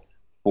trial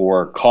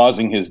for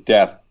causing his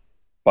death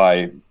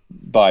by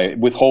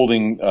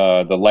withholding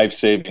the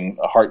life-saving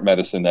heart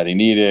medicine that he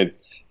needed.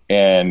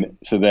 And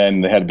so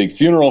then they had a big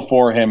funeral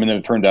for him, and then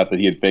it turned out that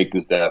he had faked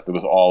his death. It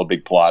was all a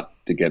big plot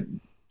to get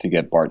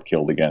Bart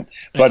killed again.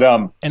 But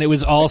and it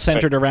was all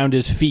centered around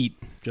his feet.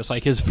 just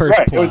like his first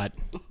Right. It was plot.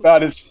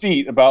 about his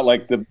feet, about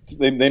like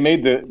they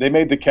made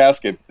the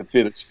casket to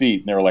fit his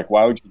feet, and they were like,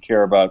 why would you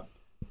care about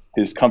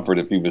his comfort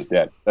if he was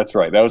dead? That's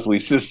right. That was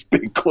Lisa's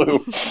big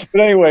clue.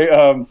 But anyway,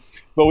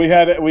 but we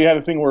had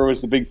a thing where it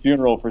was the big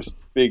funeral for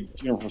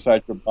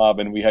Sideshow Bob,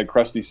 and we had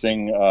Krusty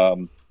sing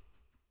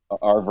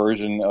our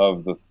version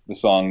of the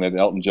song that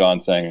Elton John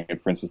sang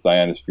at Princess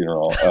Diana's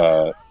funeral,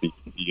 the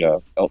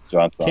Elton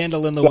John song.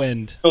 Candle in the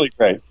Wind. Really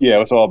great. Yeah, it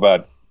was all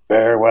about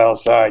farewell,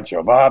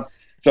 Sideshow Bob.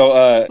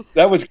 So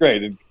that was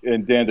great,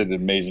 and Dan did an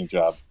amazing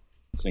job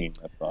singing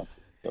that song.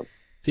 So.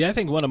 See, I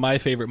think one of my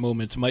favorite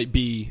moments might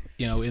be,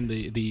 in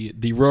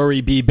the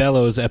Rory B.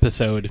 Bellows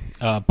episode,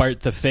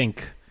 Bart the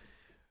Fink,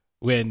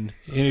 when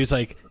he's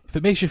like, if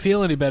it makes you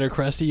feel any better,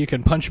 Krusty, you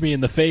can punch me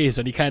in the face,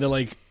 and he kind of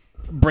like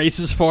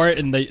braces for it,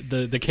 and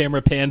the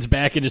camera pans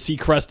back and you see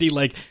Krusty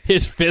like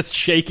his fist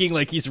shaking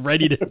like he's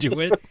ready to do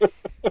it.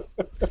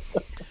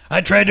 I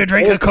tried to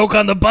drink a Coke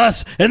on the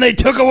bus and they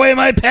took away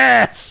my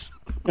pass.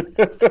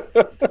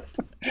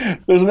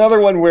 There's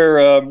another one where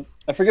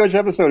I forget which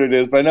episode it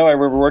is, but I know I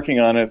remember working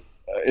on it.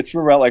 It's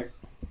from about like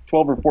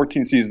 12 or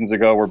 14 seasons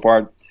ago, where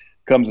Bart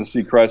comes to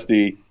see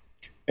Krusty,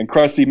 and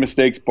Krusty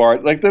mistakes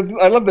Bart. I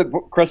love that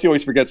Krusty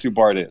always forgets who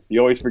Bart is. He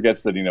always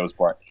forgets that he knows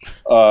Bart.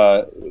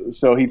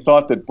 So he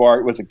thought that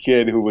Bart was a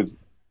kid who was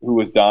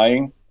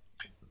dying.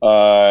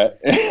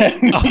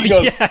 And he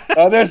goes,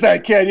 "Oh, there's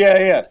that kid,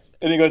 yeah."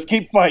 And he goes,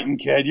 "Keep fighting,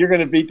 kid. You're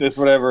going to beat this,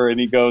 whatever." And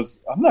he goes,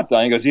 "I'm not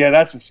dying." He goes, "Yeah,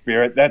 that's the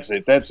spirit. That's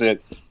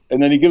it."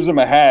 And then he gives him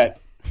a hat.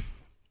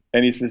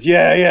 And he says,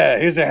 yeah,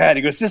 here's a hat.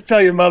 He goes, "Just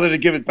tell your mother to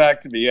give it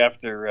back to me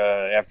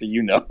after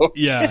you know."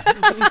 Yeah.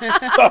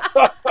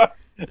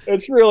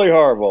 It's really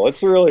horrible.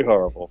 It's really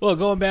horrible. Well,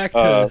 going back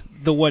to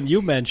the one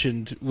you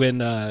mentioned when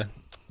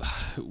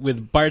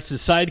with Bart's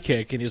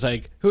sidekick, and he's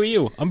like, "Who are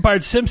you?" "I'm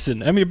Bart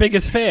Simpson. I'm your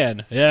biggest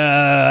fan."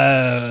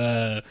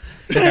 "Yeah.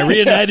 I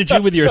reunited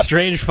you with your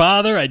estranged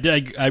father.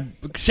 I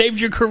saved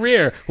your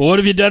career. Well, what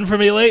have you done for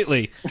me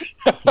lately?"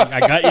 "I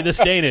got you this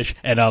Danish,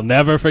 and I'll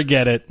never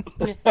forget it."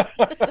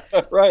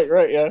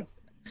 Right, yeah.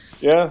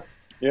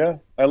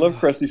 I love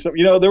Krusty. So,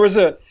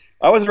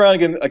 I wasn't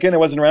around again. I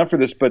wasn't around for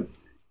this, but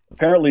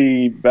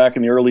apparently back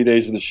in the early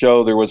days of the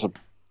show, there was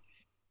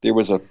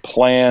a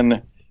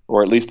plan,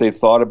 or at least they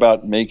thought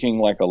about making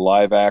like a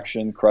live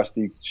action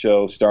Krusty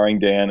show starring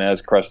Dan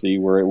as Krusty,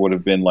 where it would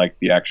have been like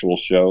the actual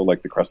show,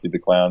 like the Krusty the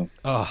Clown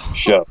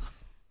show.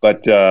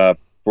 But for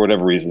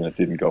whatever reason, it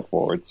didn't go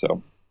forward.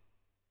 So,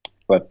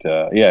 but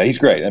yeah, he's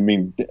great. I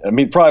mean,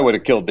 probably would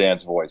have killed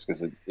Dan's voice,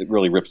 because it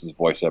really rips his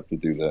voice up to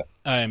do the.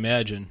 I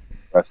imagine.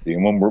 Krusty,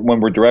 and when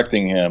we're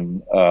directing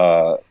him,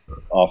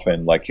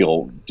 often like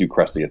he'll do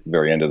Krusty at the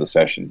very end of the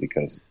session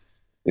because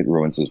it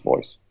ruins his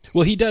voice.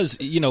 Well, he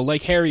does,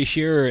 like Harry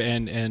Shearer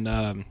and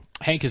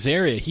Hank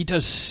Azaria, he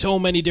does so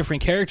many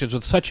different characters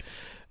with such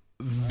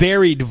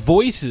varied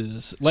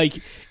voices.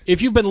 Like,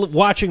 if you've been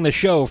watching the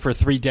show for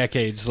 3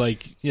 decades,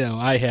 like,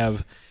 I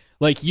have,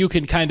 like, you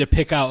can kind of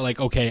pick out, like,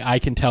 okay, I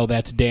can tell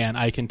that's Dan,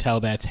 I can tell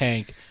that's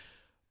Hank.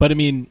 But, I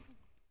mean,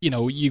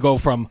 you go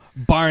from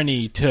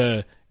Barney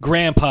to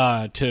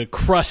Grandpa to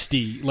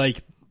Krusty,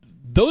 like,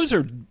 those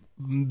are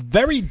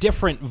very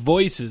different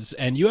voices,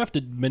 and you have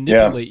to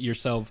manipulate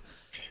yourself.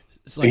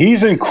 Like,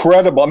 he's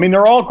incredible. I mean,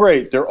 they're all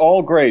great,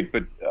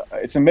 but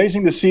it's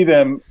amazing to see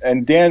them.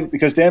 And Dan,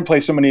 because Dan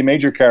plays so many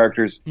major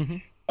characters. Mm-hmm.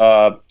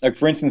 Like,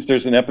 for instance,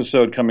 there's an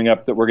episode coming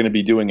up that we're going to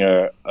be doing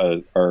a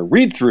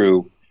read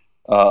through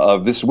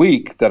of this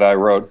week that I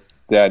wrote.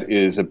 That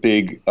is a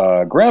big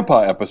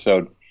Grandpa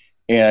episode,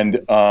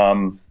 and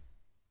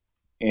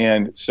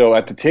so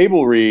at the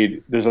table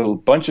read, there's a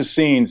bunch of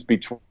scenes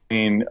between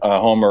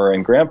Homer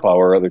and Grandpa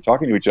where they're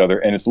talking to each other,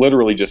 and it's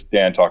literally just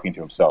Dan talking to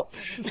himself.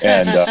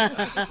 And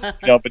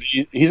but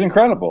he's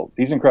incredible.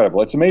 He's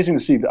incredible. It's amazing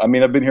to see. I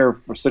mean, I've been here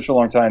for such a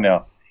long time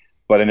now,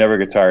 but I never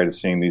get tired of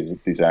seeing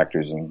these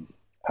actors and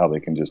how they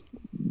can just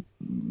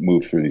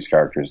move through these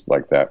characters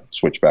like that,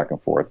 switch back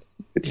and forth.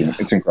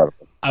 It's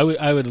incredible. I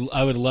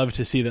would love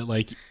to see that.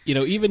 Like,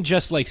 even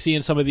just like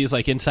seeing some of these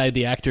like inside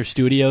the actor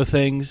studio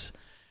things.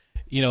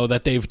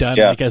 That they've done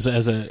like as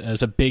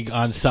a big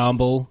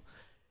ensemble,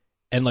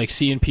 and like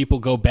seeing people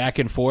go back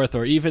and forth,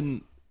 or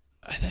even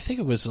I think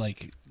it was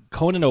like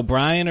Conan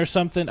O'Brien or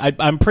something.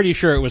 I'm pretty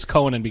sure it was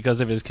Conan because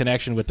of his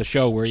connection with the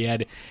show, where he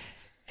had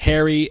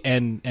Harry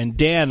and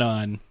Dan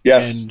on.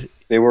 Yes, and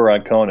they were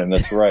on Conan.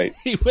 That's right.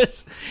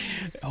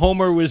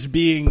 Homer was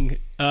being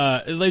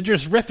they're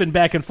just riffing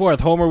back and forth.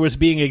 Homer was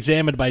being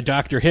examined by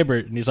Dr.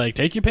 Hibbert, and he's like,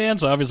 "Take your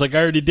pants off." He's like, "I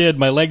already did.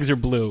 My legs are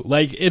blue."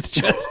 Like, it's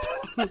just.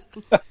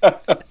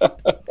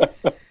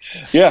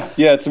 Yeah,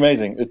 it's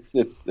amazing.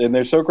 It's and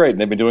they're so great. And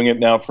they've been doing it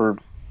now for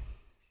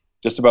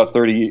just about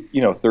 30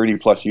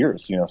 plus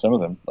years. Some of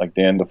them, like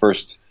Dan, the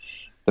first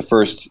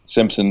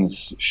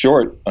Simpsons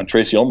short on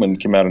Tracy Ullman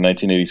came out in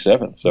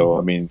 1987. So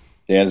I mean,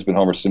 Dan has been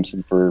Homer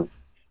Simpson for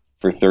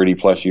 30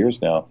 plus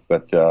years now.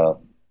 But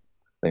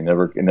it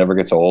never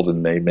gets old,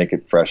 and they make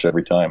it fresh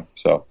every time.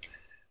 So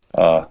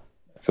I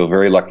feel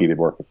very lucky to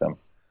work with them.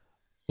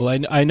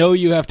 Well, I know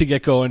you have to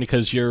get going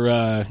because you're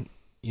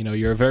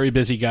you're a very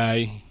busy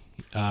guy.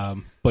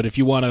 But if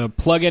you want to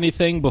plug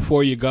anything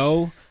before you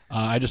go,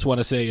 I just want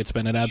to say it's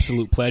been an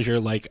absolute pleasure.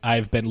 Like,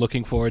 I've been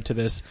looking forward to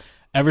this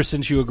ever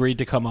since you agreed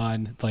to come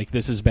on. Like,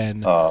 this has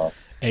been no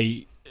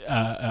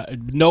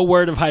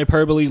word of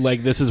hyperbole.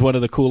 Like, this is one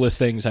of the coolest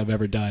things I've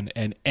ever done.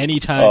 And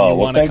anytime you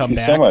want to come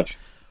back, so much.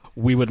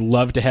 We would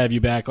love to have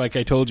you back. Like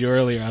I told you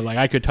earlier,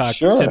 I could talk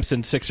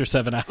Simpsons 6 or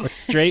 7 hours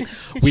straight.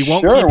 We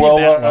won't keep you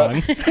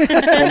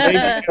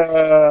that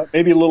long.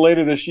 Maybe a little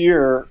later this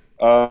year,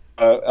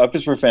 F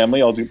is for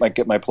Family. Might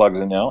get my plugs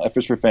in now. F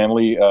is for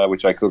Family,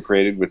 which I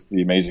co-created with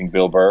the amazing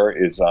Bill Burr,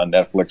 is on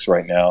Netflix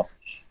right now.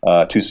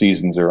 2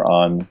 seasons are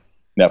on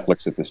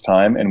Netflix at this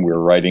time, and we're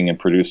writing and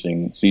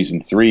producing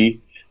season 3,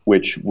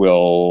 which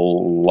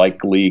will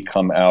likely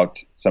come out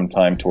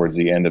sometime towards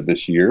the end of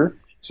this year.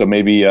 So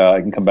maybe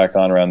I can come back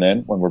on around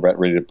then when we're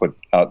ready to put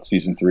out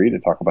season 3 to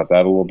talk about that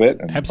a little bit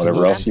and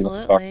whatever else you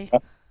want to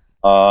talk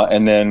about.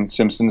 And then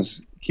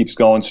Simpsons keeps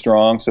going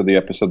strong. So the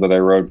episode that I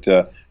wrote,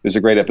 there's a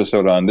great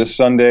episode on this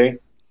Sunday.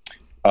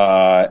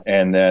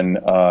 And then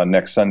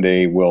next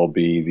Sunday will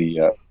be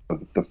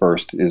the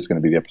first is going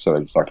to be the episode I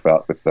just talked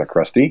about with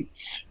Krusty.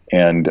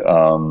 And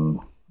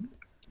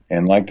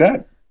like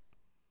that.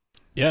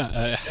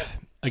 Yeah.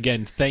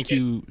 Again, thank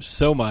you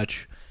so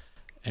much.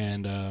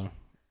 And,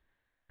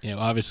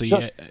 obviously,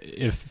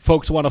 if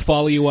folks want to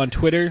follow you on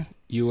Twitter,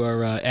 you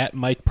are at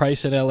Mike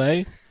Price in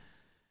LA.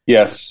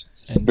 Yes.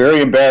 It's a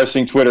very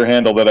embarrassing Twitter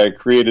handle that I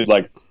created,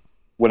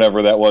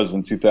 whenever that was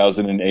in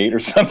 2008 or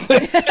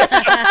something.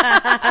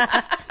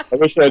 I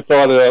wish I had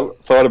thought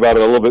about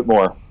it a little bit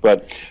more.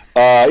 But,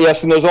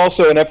 yes, and there's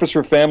also an F is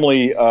for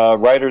Family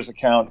writers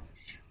account,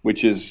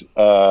 which is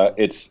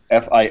it's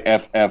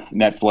FIFF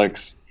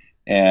Netflix.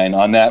 And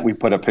on that, we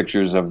put up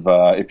pictures of,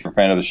 if you're a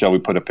fan of the show, we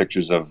put up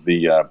pictures of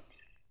the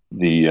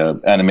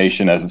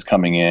animation as it's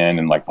coming in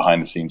and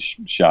behind the scenes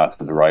shots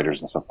of the writers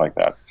and stuff like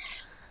that.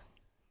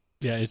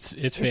 Yeah,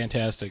 it's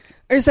fantastic.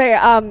 I say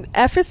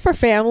F is for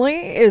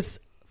Family is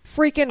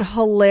freaking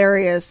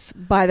hilarious,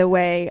 by the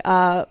way.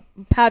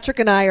 Patrick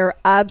and I are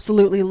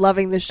absolutely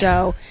loving the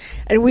show,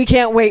 and we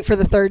can't wait for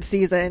the 3rd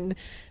season.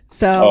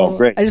 So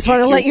great. I just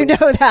want to let you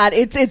know that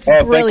it's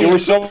brilliant. We're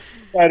so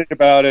excited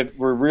about it.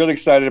 We're really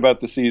excited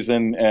about the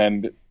season,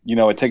 and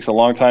it takes a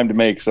long time to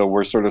make, so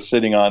we're sort of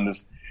sitting on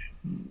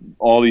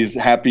all these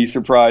happy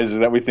surprises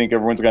that we think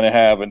everyone's going to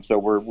have, and so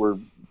we're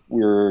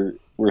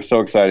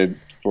so excited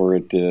for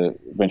it to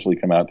eventually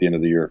come out at the end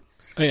of the year.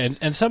 Oh, yeah,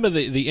 and some of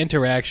the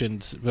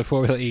interactions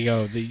before we let you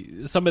go,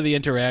 some of the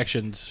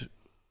interactions,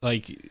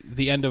 like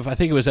the end of, I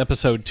think it was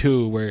episode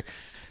 2, where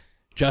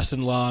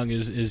Justin Long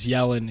is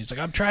yelling. He's like,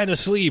 "I'm trying to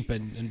sleep,"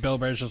 and Bill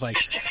Burr's just like,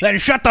 "Then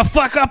shut the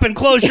fuck up and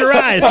close your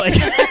eyes."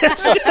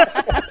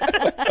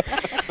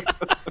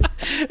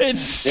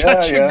 It's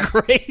such a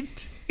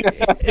great.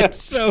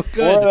 It's so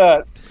good. More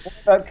of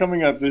that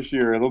coming up this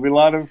year. There'll be a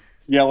lot of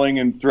yelling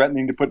and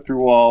threatening to put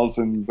through walls,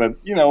 but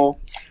a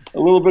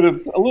little bit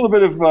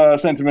of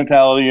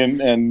sentimentality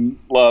and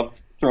love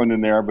thrown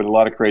in there, but a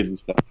lot of crazy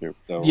stuff too.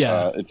 So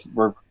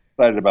we're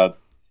excited about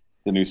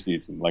the new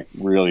season.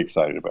 Really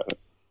excited about it.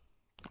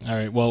 All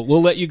right. Well,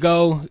 we'll let you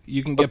go.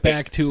 You can get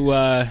back to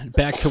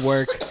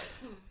work.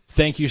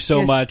 Thank you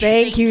so much.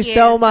 Thank you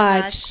so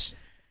much.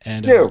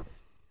 And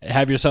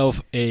have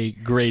yourself a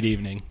great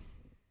evening.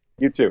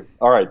 You too.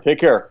 All right. Take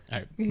care. All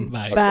right.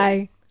 Bye.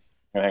 Bye.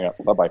 Hang up.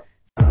 Bye-bye.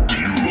 Do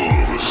you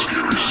love a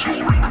scary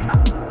story?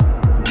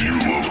 Do you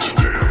love to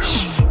dance?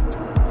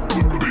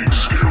 The Big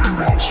Scary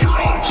Monster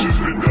Haunts at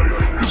Midnight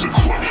is a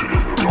collection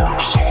of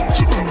dark songs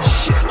about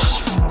sex,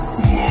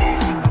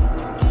 love,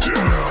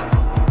 death,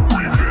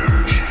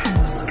 revenge,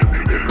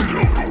 and the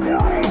end of the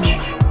world.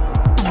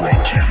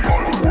 Brought to you by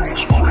the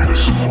world's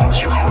greatest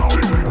monster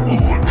hunting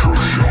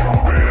electroshock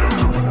band,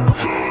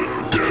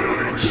 The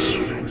Deadites.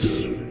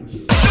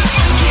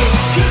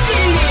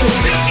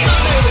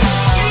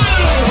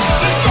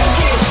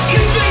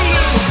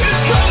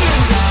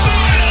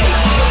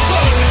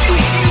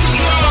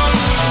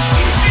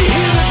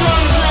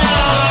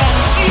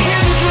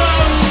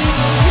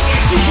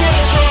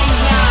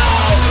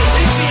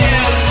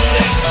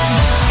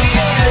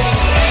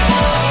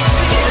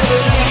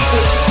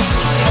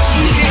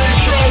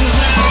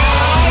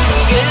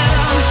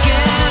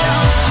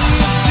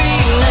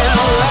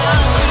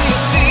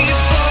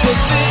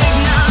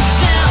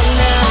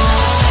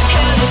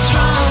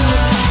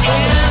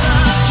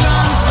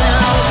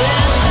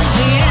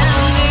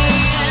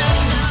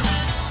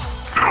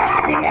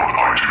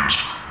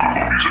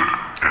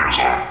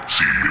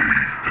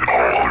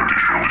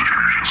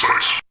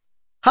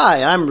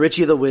 Hi, I'm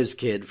Richie the Whiz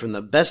Kid from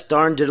the Best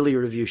Darn Diddly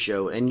Review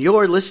Show, and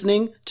you're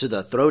listening to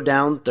the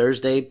Throwdown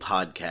Thursday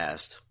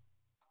podcast.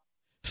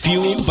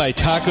 Fueled by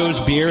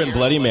tacos, beer, and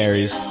Bloody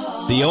Marys,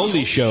 the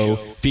only show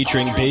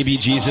featuring baby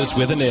Jesus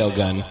with a nail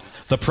gun,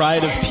 the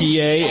pride of PA,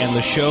 and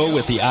the show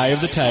with the eye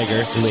of the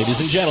tiger, ladies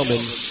and gentlemen,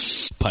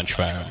 Punch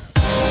Farm.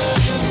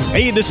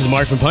 Hey, this is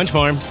Mark from Punch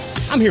Farm.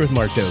 I'm here with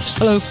Mark Dose.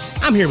 Hello.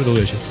 I'm here with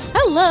Alicia.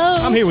 Hello.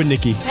 I'm here with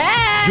Nikki.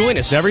 Hey. Join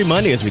us every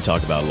Monday as we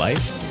talk about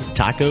life,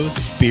 tacos,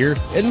 beer,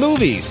 and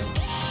movies.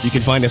 You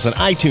can find us on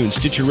iTunes,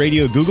 Stitcher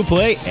Radio, Google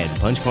Play, and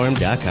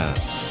punchfarm.com.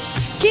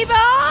 Keep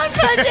on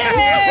punching!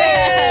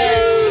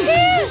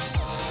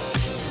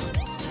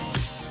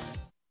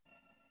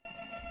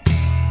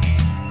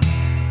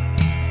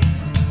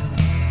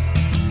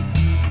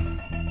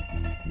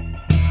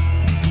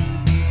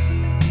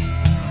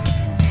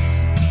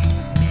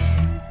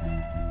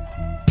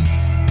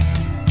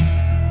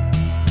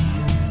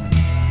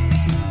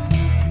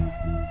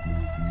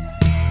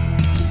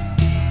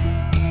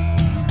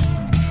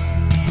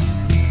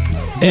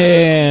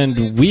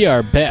 And we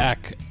are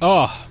back.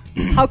 Oh,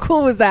 How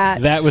cool was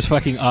that? that was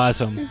fucking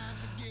awesome.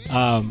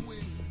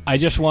 I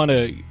just want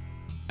to,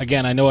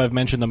 again, I know I've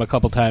mentioned them a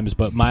couple times,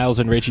 but Miles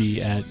and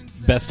Richie at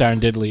Best Darn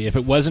Diddley, if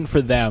it wasn't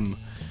for them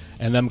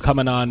and them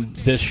coming on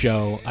this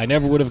show, I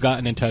never would have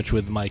gotten in touch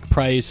with Mike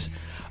Price,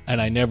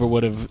 and I never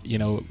would have,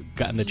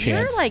 gotten the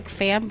chance. You're like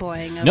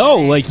fanboying. Over No,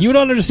 it. like, you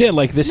don't understand.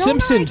 Like, The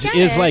Simpsons I get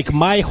is it. like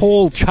my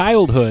whole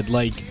childhood.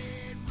 Like,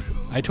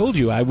 I told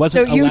you, I So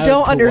wasn't you allowed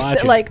don't to understand.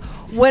 watch it. Like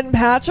when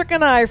Patrick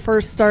and I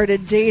first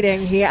started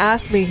dating, he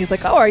asked me, he's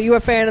like, "Oh, are you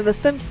a fan of The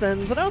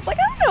Simpsons?" And I was like,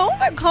 "I don't know.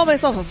 I call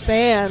myself a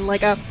fan,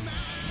 like a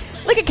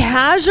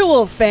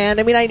casual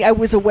fan." I mean, I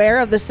was aware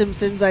of The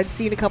Simpsons. I'd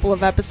seen a couple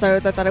of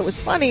episodes. I thought it was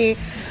funny,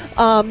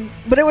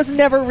 but I was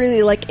never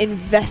really like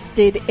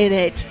invested in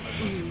it.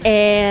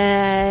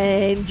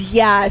 And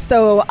yeah,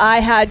 so I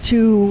had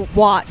to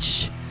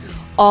watch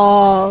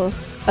all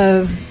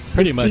of.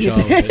 Pretty much all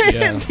of it,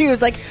 yeah. He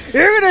was like,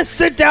 "You're gonna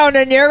sit down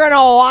and you're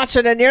gonna watch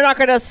it, and you're not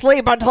gonna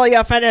sleep until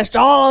you finished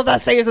all of the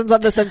seasons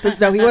of The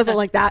Simpsons." No, he wasn't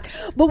like that.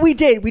 But we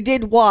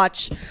did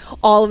watch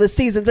all of the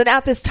seasons, and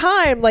at this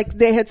time, like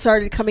they had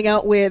started coming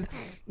out with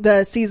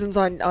the seasons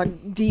on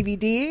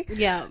DVD.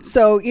 Yeah.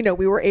 So,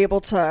 we were able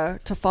to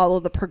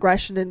follow the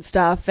progression and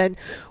stuff, and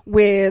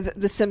with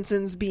The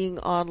Simpsons being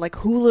on like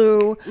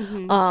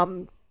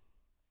Hulu,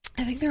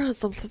 I think they're on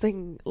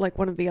something like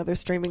one of the other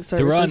streaming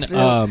services.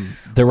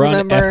 They're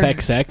on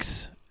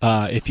FXX.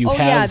 If you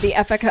have the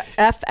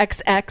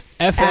FXX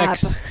app.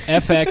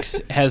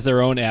 FX has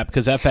their own app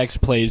because FX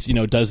plays,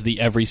 does the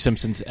every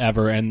Simpsons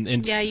ever,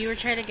 and Yeah, you were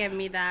trying to give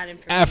me that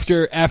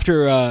information.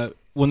 after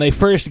when they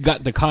first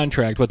got the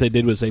contract, what they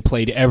did was they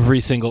played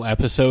every single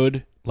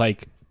episode,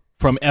 like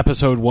from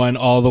episode 1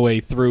 all the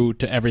way through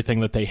to everything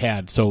that they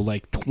had. So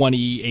like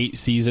 28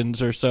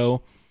 seasons or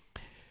so.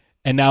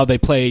 And now they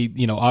play,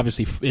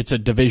 obviously it's a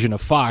division of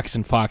Fox,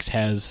 and Fox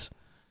has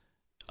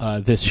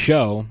this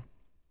show,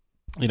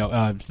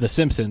 The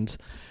Simpsons.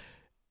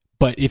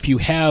 But if you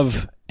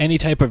have any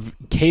type of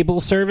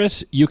cable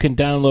service, you can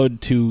download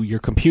to your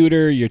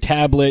computer, your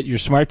tablet, your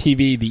smart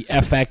TV, the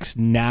FX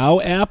Now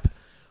app,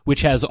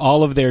 which has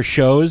all of their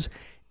shows,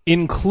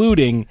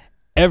 including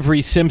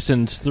every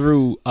Simpsons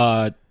through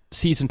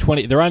season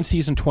 20. They're on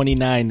season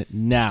 29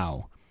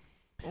 now.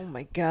 Oh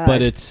my god!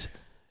 But it's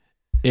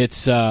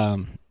it's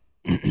an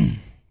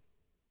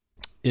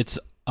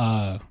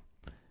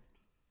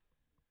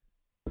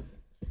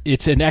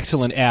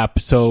excellent app.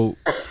 So,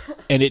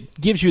 and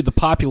it gives you the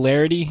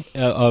popularity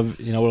of,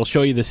 it'll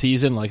show you the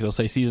season, like it'll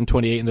say season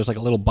 28, and there's like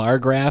a little bar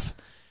graph,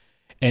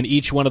 and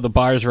each one of the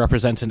bars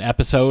represents an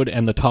episode,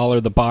 and the taller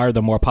the bar,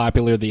 the more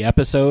popular the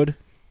episode.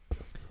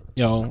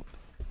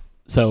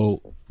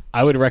 So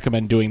I would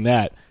recommend doing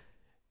that.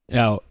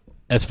 Now,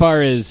 as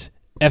far as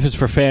F is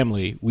for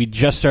Family, we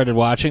just started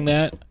watching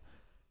that.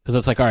 Because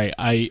it's like, all right,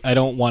 I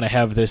don't want to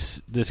have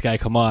this guy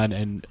come on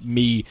and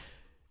me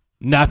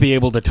not be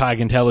able to talk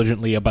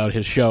intelligently about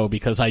his show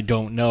because I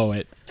don't know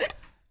it.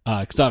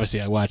 Because obviously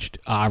I watched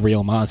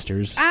Real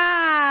Monsters.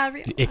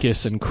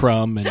 Ickis and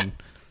Crumb and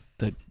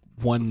the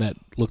one that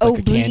looked like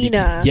a candy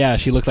cane. Yeah,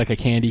 she looked like a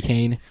candy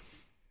cane.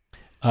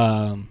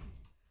 And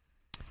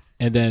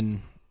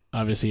then,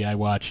 obviously, I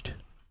watched,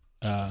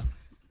 the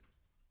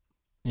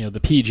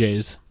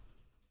PJs.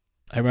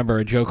 I remember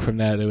a joke from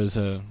that.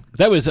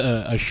 That was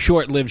a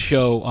short-lived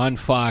show on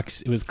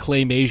Fox. It was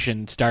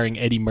Claymation starring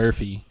Eddie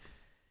Murphy.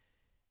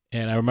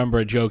 And I remember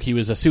a joke. He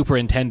was a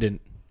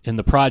superintendent in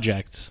the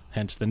projects,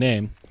 hence the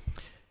name.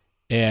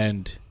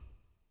 And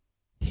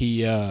he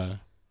had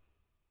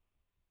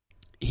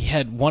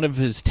one of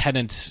his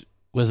tenants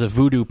was a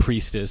voodoo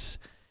priestess.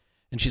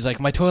 And she's like,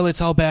 "My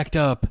toilet's all backed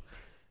up."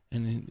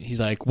 And he's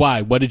like,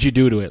 "Why? What did you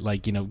do to it?"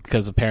 Like,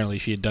 because apparently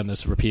she had done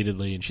this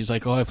repeatedly. And she's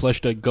like, "Oh, I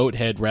flushed a goat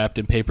head wrapped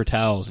in paper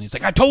towels." And he's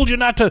like, "I told you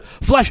not to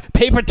flush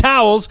paper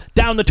towels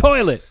down the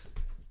toilet."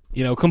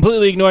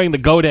 Completely ignoring the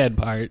goat head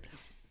part.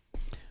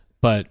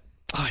 But,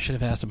 I should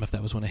have asked him if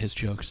that was one of his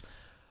jokes.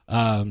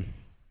 But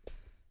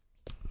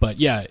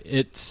yeah,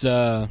 it's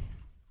so,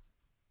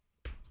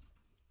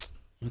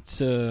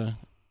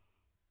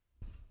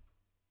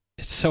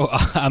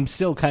 I'm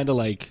still kind of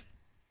like,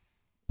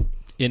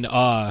 in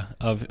awe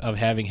of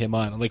having him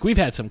on. Like, we've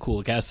had some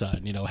cool guests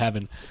on,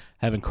 having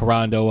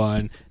Corando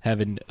on,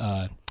 having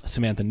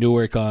Samantha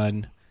Newark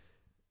on,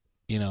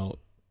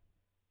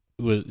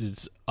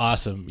 it's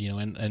awesome,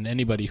 and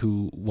anybody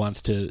who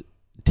wants to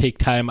take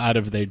time out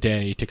of their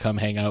day to come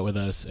hang out with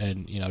us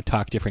and,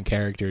 talk different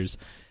characters,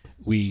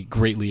 we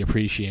greatly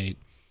appreciate.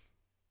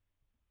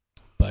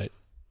 But,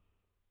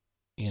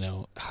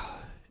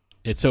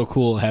 it's so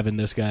cool having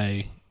this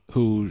guy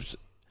who's,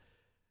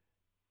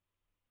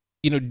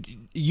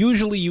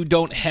 usually you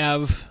don't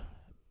have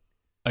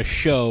a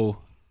show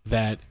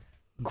that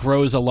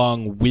grows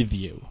along with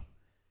you.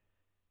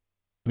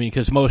 I mean,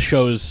 because most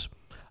shows,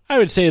 I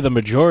would say the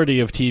majority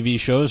of TV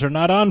shows are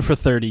not on for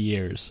 30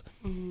 years.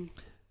 Mm-hmm.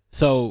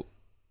 So,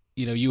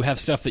 you have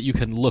stuff that you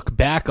can look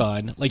back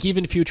on, like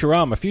even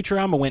Futurama.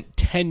 Futurama went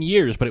 10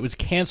 years, but it was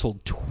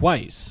canceled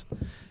twice.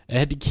 It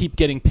had to keep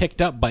getting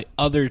picked up by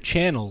other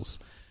channels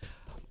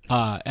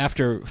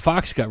after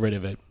Fox got rid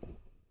of it.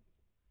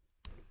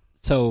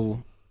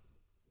 So,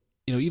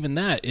 even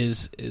that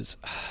is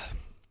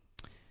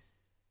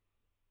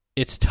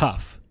it's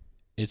tough.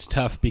 It's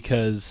tough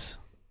because,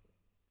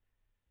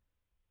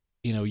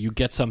 you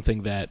get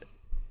something that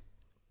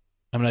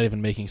I'm not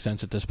even making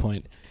sense at this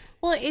point.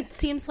 Well, it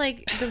seems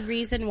like the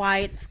reason why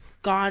it's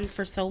gone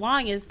for so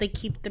long is they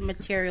keep the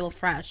material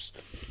fresh.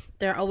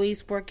 They're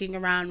always working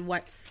around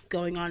what's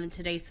going on in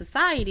today's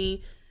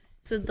society.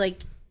 So,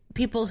 like,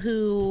 people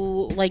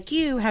who, like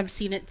you, have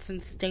seen it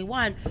since day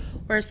one,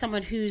 whereas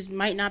someone who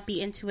might not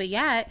be into it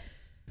yet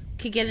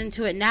could get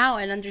into it now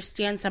and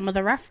understand some of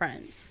the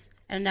reference.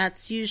 And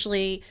that's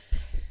usually,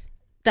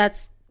 yeah,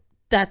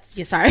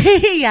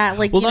 sorry. Yeah,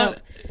 like,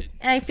 and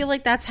I feel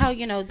like that's how,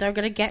 they're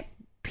going to get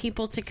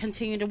people to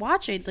continue to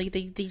watch it. Like,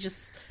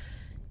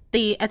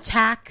 they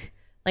attack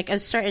like a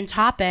certain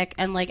topic,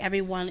 and like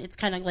everyone, it's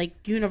kind of like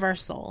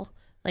universal.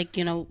 Like,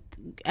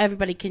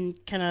 everybody can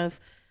kind of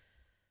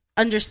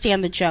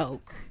understand the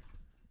joke.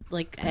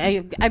 Like,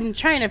 I'm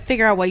trying to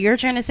figure out what you're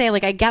trying to say.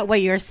 Like, I get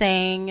what you're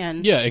saying,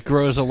 and yeah, it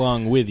grows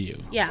along with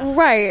you. Yeah,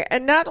 right.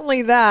 And not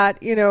only that,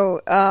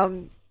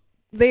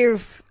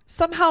 they've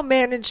somehow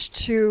managed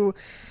to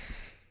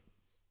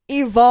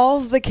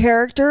evolve the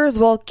characters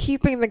while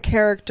keeping the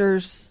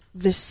characters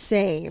the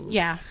same.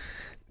 Yeah.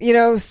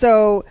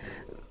 So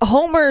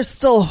Homer is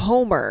still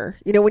Homer.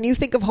 When you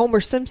think of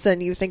Homer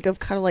Simpson, you think of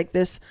kind of like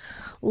this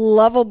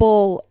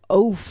lovable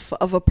oaf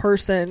of a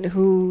person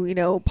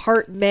who,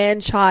 part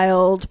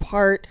man-child,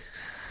 part,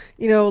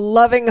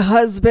 loving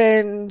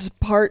husband,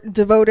 part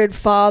devoted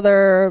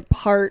father,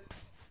 part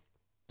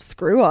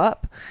screw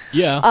up.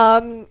 Yeah.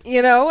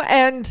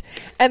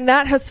 And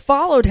that has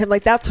followed him.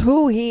 Like, that's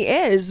who he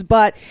is.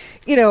 But,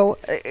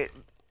 the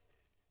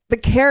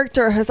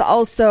character has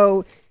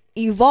also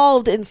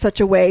evolved in such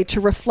a way to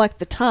reflect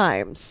the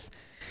times.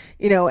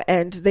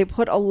 And they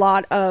put a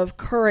lot of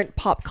current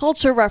pop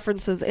culture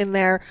references in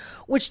there,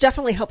 which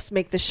definitely helps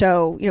make the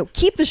show,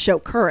 keep the show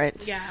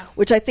current. Yeah.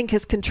 Which I think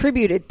has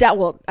contributed,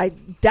 I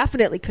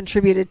definitely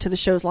contributed to the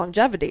show's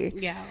longevity.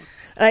 Yeah.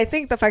 And I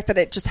think the fact that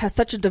it just has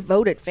such a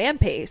devoted fan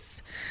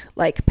base,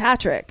 like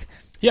Patrick.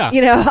 Yeah.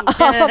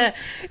 And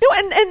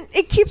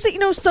it keeps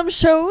it, some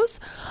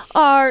shows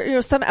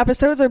are, some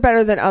episodes are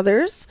better than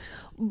others,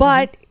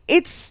 but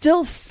it's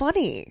still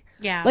funny.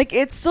 Yeah. Like,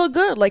 it's still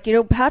good. Like,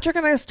 Patrick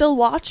and I still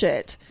watch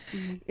it,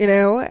 and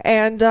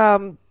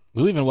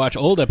we'll even watch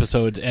old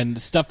episodes and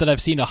stuff that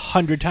I've seen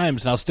 100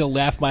 times, and I'll still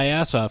laugh my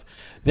ass off.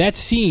 That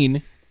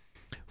scene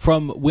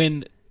from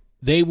when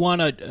they're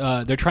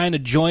trying to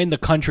join the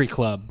country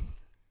club,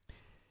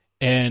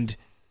 and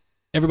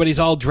everybody's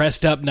all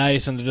dressed up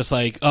nice, and they're just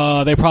like,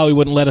 oh, they probably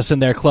wouldn't let us in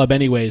their club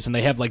anyways. And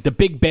they have like the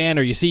big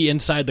banner you see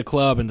inside the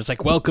club, and it's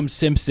like, welcome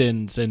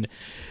Simpsons. And,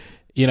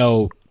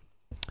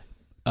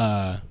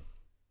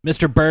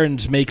 Mr.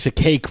 Burns makes a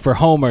cake for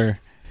Homer,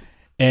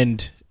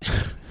 and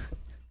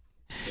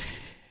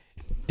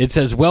it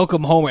says,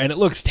 welcome Homer, and it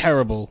looks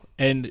terrible.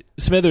 And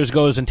Smithers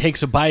goes and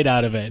takes a bite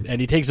out of it,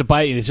 and he takes a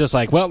bite, and he's just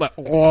like, well,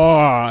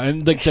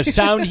 and like the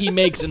sound he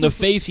makes and the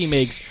face he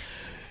makes,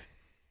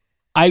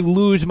 I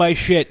lose my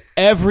shit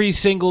every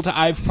single time.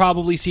 I've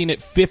probably seen it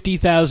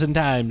 50,000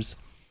 times,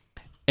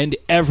 and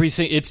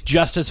it's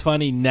just as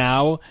funny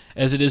now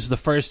as it is the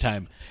first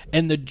time.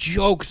 And the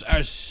jokes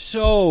are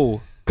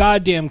so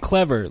goddamn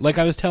clever. Like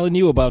I was telling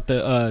you about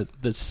the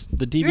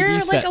DVD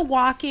You're set. like a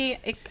walking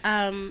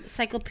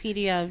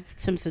encyclopedia of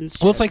Simpsons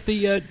jokes. Well, it's like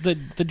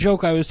the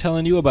joke I was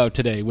telling you about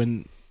today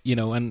when,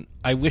 and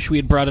I wish we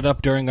had brought it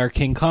up during our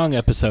King Kong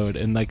episode,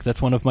 and like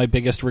that's one of my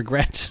biggest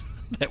regrets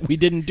that we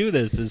didn't do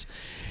this is,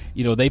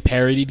 they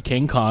parodied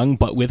King Kong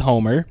but with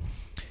Homer,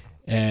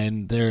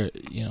 and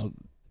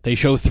they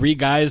show three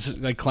guys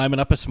like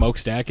climbing up a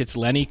smokestack. It's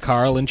Lenny,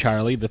 Carl, and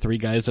Charlie, the three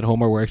guys that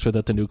Homer works with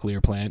at the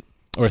nuclear plant.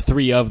 Or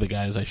three of the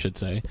guys, I should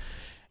say.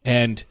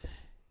 And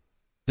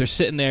they're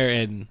sitting there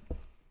and,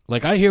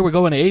 like, I hear we're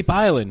going to Ape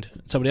Island.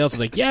 Somebody else is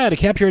like, yeah, to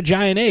capture a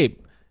giant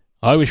ape.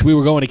 I wish we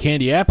were going to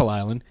Candy Apple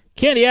Island.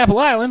 Candy Apple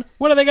Island?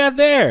 What do they got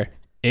there?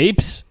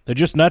 Apes? They're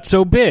just not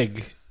so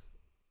big.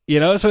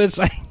 So it's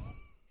like,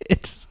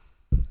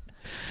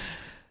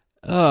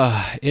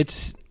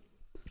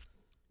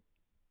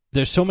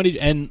 there's so many,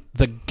 and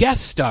the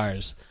guest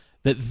stars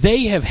that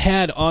they have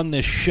had on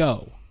this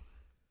show.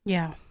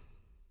 Yeah.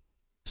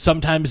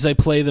 Sometimes they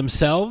play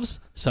themselves,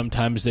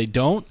 sometimes they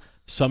don't,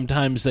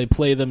 sometimes they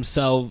play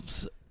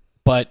themselves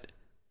but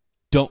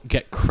don't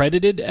get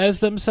credited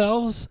as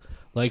themselves.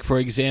 Like, for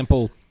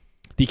example,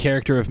 the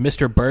character of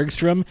Mr.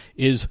 Bergstrom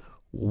is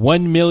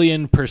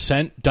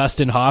 1,000,000%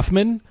 Dustin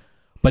Hoffman,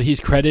 but he's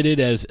credited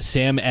as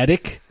Sam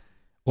Edick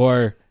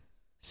or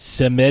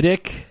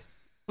Semitic,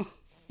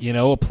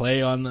 a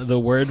play on the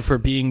word for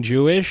being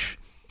Jewish.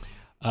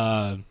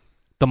 The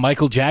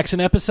Michael Jackson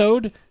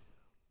episode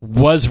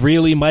was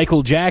really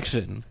Michael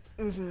Jackson,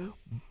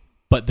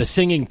 but the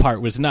singing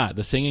part was not.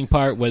 The singing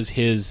part was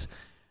his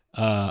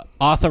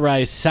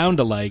authorized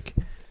sound-alike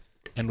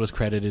and was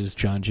credited as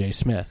John J.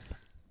 Smith.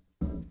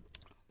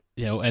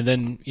 And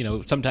then,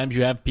 sometimes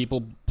you have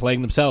people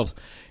playing themselves.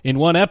 In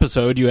one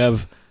episode, you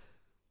have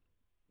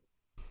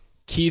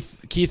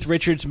Keith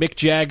Richards, Mick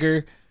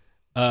Jagger,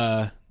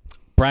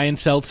 Brian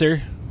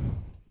Seltzer.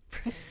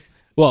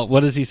 Well, what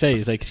does he say?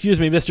 He's like, "Excuse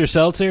me, Mr.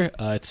 Seltzer?"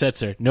 It's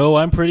Setzer. "No,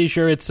 I'm pretty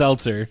sure it's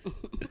Seltzer."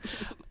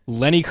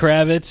 Lenny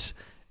Kravitz,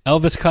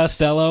 Elvis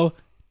Costello,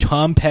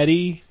 Tom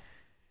Petty.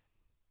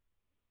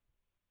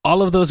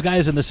 All of those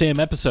guys in the same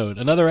episode.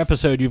 Another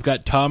episode, you've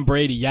got Tom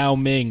Brady, Yao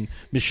Ming,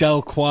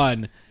 Michelle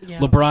Kwan,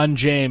 LeBron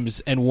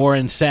James, and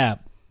Warren Sapp.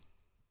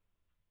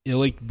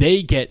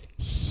 They get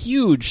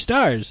huge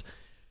stars.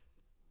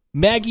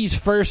 Maggie's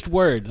first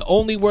word, the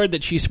only word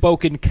that she's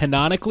spoken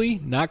canonically,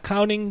 not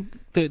counting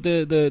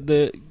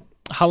the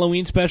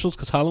Halloween specials,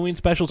 because Halloween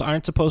specials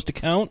aren't supposed to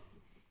count.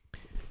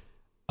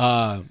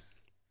 The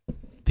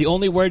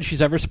only word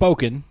she's ever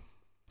spoken,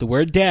 the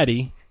word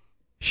daddy,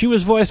 she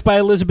was voiced by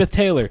Elizabeth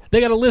Taylor. They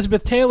got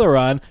Elizabeth Taylor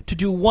on to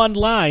do one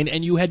line,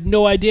 and you had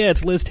no idea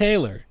it's Liz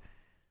Taylor.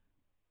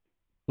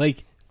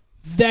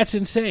 That's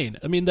insane.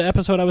 I mean, the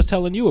episode I was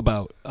telling you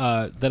about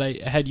that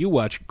I had you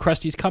watch,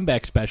 Krusty's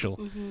Comeback Special.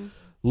 Mm-hmm.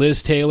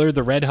 Liz Taylor,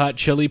 the Red Hot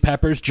Chili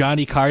Peppers,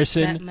 Johnny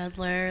Carson. Bette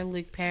Midler,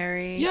 Luke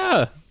Perry.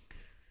 Yeah.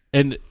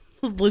 And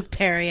Luke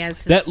Perry as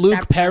his that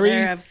Luke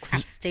Perry of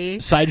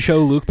Krusty. Sideshow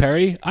Luke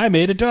Perry. "I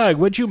made a dog.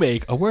 What'd you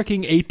make?" "A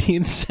working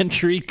 18th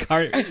century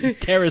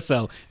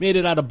carousel. Made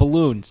it out of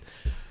balloons."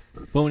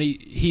 But when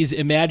he's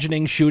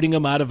imagining shooting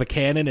him out of a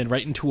cannon and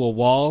right into a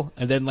wall,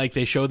 and then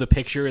they show the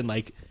picture and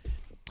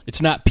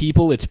it's not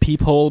People, it's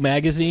Peephole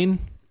magazine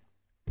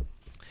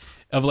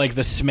of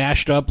the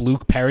smashed up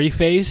Luke Perry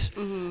face.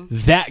 Mm-hmm.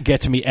 That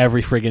gets me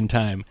every friggin'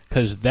 time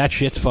because that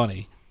shit's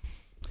funny.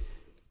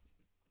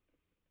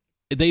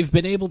 They've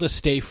been able to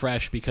stay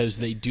fresh because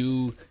they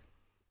do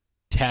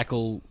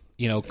tackle,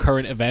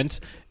 current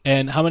events.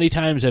 And how many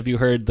times have you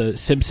heard the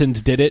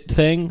Simpsons did it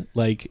thing?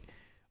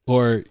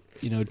 Or,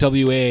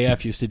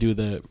 WAAF used to do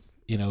the,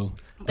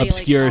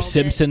 obscure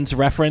Simpsons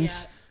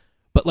reference. Yeah.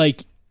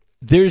 But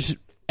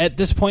at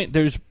this point,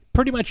 there's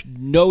pretty much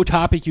no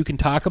topic you can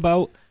talk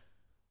about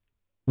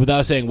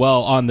without saying,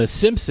 well, on the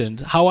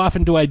Simpsons. How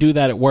often do I do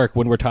that at work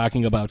when we're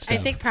talking about stuff?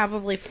 I think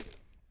probably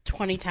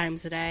 20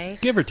 times a day.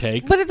 Give or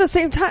take. But at the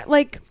same time,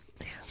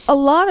 a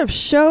lot of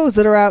shows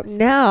that are out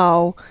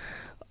now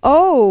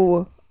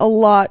owe a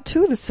lot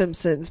to The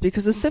Simpsons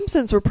because The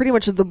Simpsons were pretty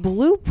much the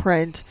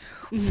blueprint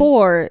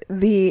for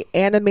the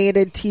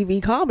animated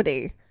TV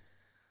comedy.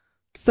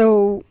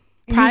 So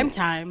prime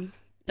time.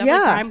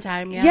 Prime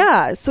time, yeah.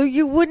 Yeah, so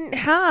you wouldn't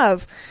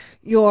have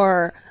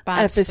your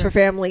F is for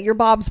Family, your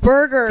Bob's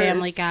Burgers,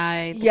 Family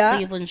Guy, the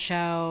Cleveland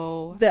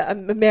Show, the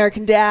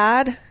American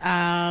Dad,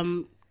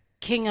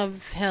 King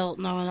of Hill.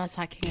 No, that's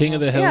not King of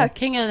the Hill. Yeah,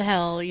 King of the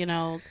Hill.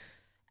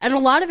 And a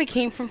lot of it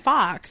came from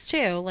Fox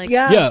too.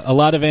 Yeah, a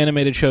lot of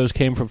animated shows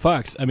came from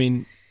Fox. I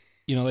mean,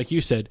 like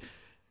you said,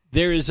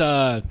 there is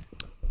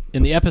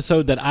in the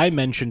episode that I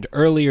mentioned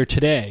earlier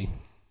today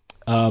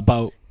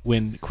about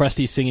when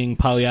Krusty's singing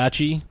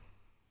Pagliacci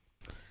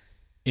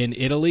in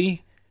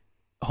Italy.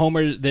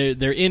 Homer,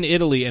 they're in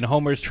Italy, and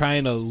Homer's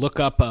trying to look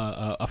up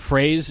a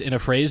phrase in a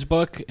phrase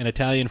book, an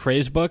Italian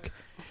phrase book,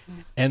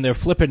 and they're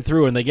flipping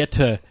through, and they get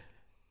to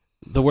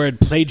the word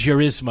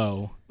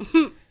plagiarismo,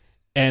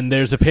 and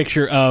there's a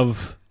picture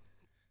of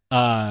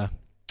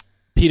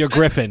Peter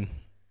Griffin,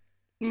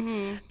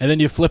 and then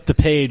you flip the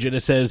page, and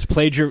it says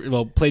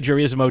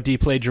plagiarismo di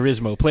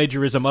plagiarismo,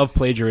 plagiarism of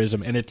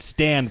plagiarism, and it's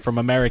Stan from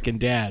American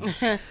Dad.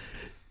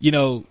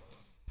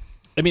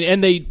 I mean,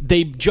 and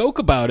they joke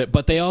about it,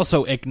 but they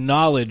also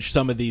acknowledge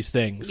some of these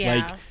things.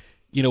 Yeah.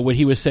 What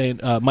he was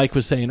saying, Mike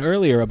was saying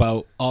earlier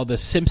about all the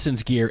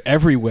Simpsons gear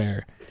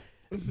everywhere.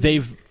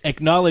 They've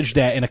acknowledged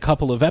that in a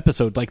couple of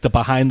episodes, like the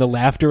Behind the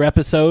Laughter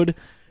episode,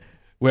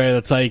 where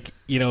it's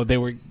they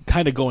were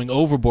kind of going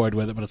overboard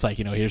with it, but it's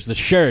here's the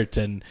shirt,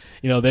 and,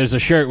 there's a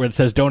shirt where it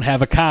says, "Don't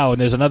have a cow,"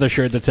 and there's another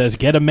shirt that says,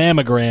 "Get a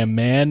mammogram,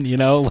 man,"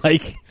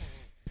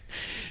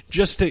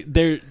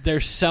 they're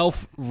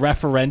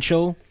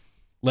self-referential.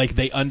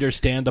 They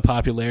understand the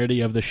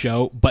popularity of the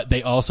show, but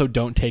they also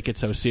don't take it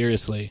so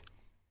seriously.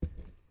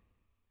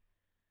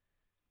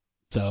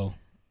 So,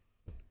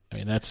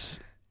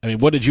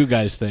 what did you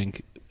guys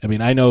think?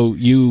 I know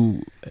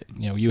you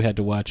had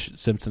to watch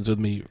Simpsons with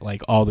me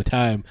all the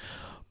time,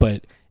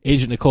 but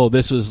Agent Nicole,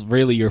 this was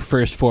really your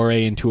first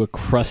foray into a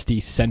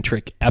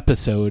Krusty-centric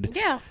episode.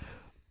 Yeah.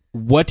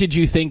 What did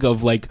you think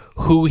of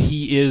who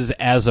he is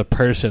as a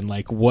person?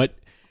 What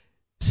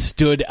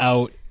stood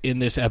out in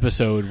this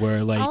episode where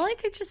all I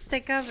could just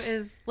think of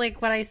is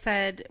what I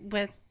said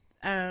with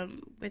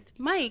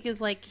Mike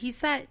is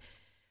he's that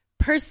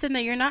person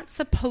that you're not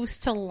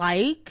supposed to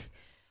like,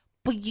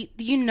 but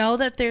you know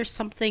that there's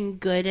something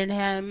good in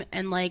him,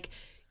 and like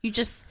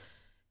it's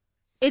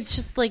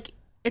just like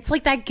it's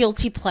like that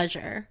guilty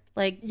pleasure.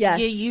 Like Yes.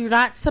 you're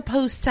not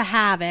supposed to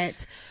have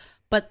it,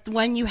 but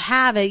when you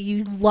have it,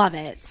 you love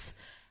it,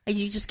 and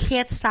you just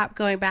can't stop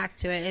going back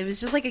to it. It was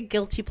just like a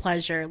guilty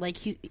pleasure. Like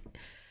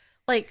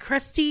like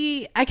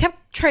Krusty, I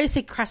kept trying to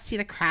say Krusty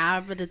the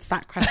Krab, but it's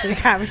not Krusty the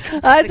Krab. It's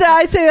Krusty That's the how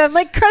I say that. I'm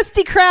like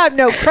Krusty Krab.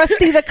 No,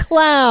 Krusty the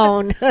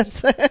Clown.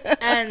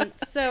 And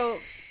so,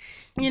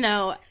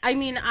 I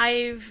mean,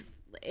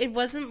 it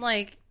wasn't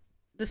like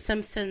The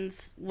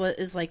Simpsons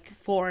is like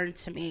foreign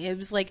to me. It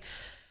was like,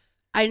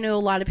 I know a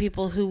lot of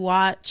people who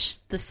watch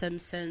The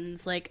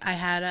Simpsons. Like, I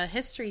had a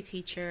history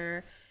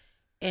teacher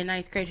in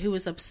 9th grade who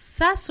was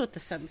obsessed with The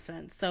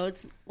Simpsons. So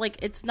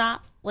it's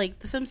not like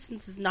The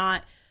Simpsons is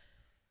not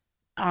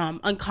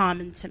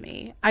uncommon to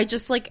me.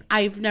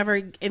 I've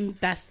never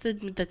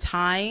invested the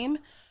time,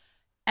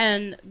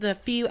 and the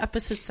few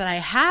episodes that I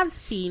have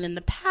seen in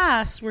the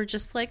past were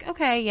just like,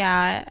 okay,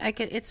 yeah,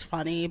 it's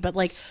funny, but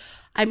like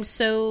I'm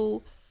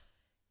so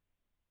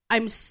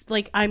drawn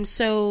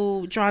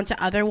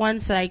to other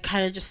ones that I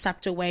kind of just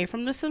stepped away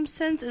from The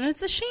Simpsons, and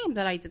it's a shame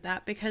that I did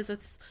that, because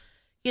it's,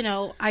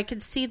 I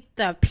could see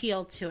the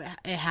appeal to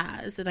it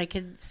has, and I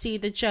could see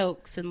the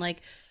jokes and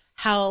like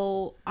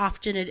how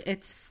often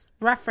it's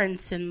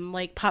referenced in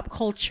like pop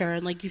culture,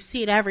 and like you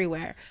see it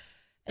everywhere.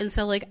 And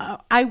so like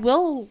I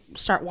will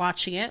start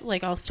watching it.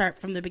 Like I'll start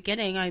from the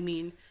beginning. I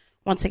mean,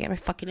 once I get my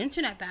fucking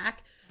internet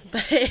back,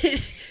 but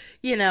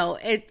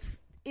it's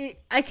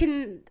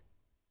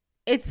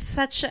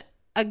such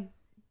a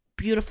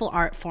beautiful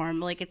art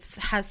form. Like it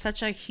has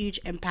such a huge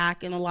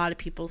impact in a lot of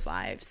people's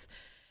lives.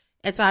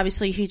 It's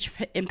obviously a huge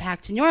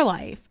impact in your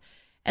life,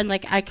 and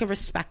like I can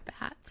respect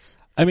that.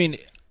 I mean,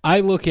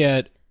 I look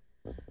at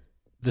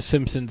The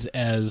Simpsons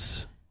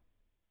as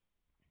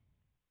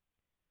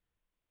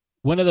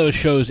one of those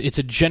shows. It's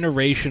a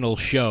generational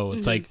show.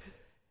 It's like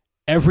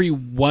every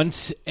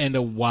once in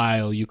a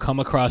while you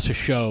come across a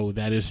show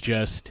that is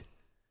just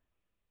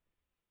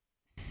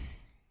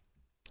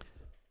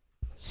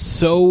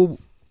so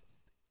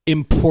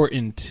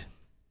important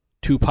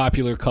to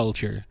popular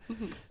culture.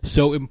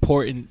 So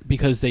important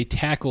because they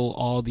tackle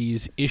all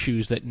these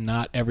issues that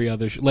not every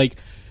other like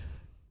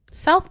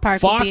South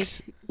Park.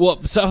 Fox.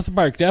 Well, South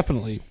Park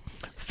definitely.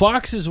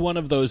 Fox is one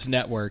of those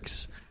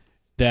networks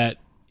that,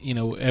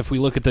 if we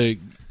look at the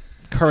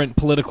current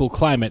political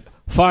climate,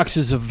 Fox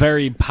is a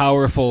very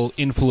powerful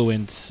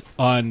influence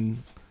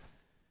on,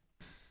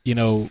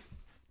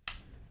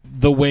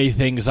 the way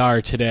things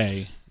are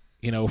today.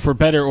 For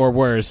better or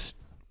worse,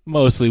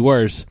 mostly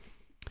worse,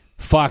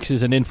 Fox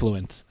is an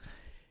influence.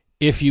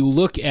 If you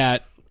look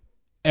at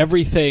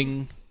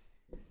everything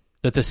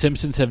that The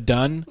Simpsons have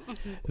done,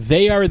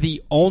 they are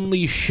the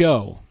only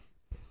show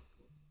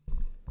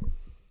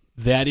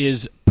that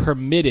is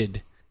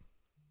permitted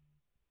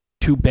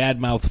to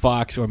badmouth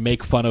Fox or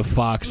make fun of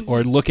Fox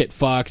or look at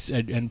Fox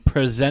and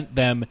present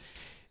them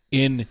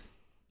in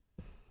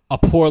a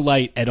poor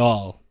light at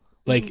all.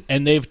 Like,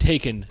 and they've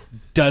taken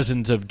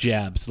dozens of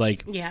jabs.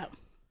 Like, Yeah.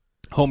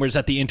 Homer's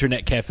at the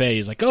internet cafe.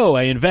 He's like, "Oh,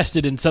 I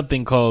invested in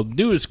something called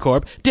News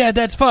Corp. Dad,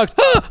 that's Fox.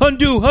 Ah,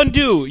 undo. Or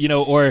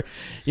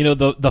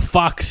the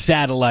Fox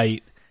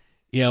satellite.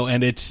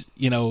 And it's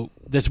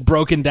this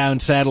broken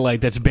down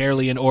satellite that's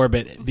barely in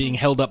orbit, being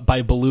held up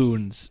by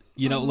balloons.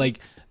 Like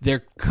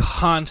they're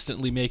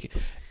constantly making,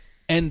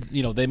 and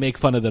they make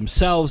fun of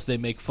themselves. They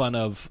make fun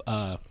of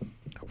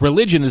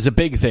religion is a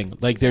big thing.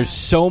 Like there's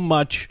so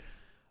many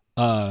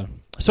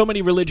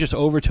religious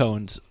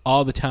overtones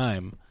all the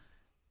time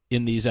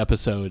in these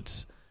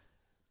episodes,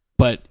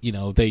 but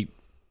they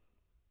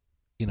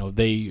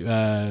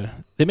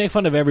make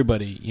fun of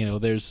everybody.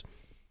 There's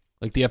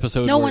like the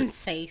episode No where, one's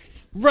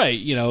safe. right?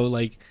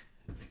 Like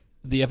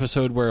the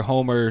episode where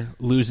Homer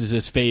loses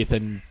his faith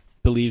and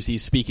believes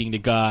he's speaking to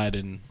God,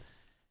 and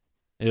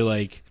they're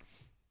like,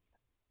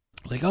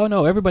 oh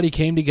no, everybody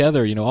came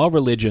together. All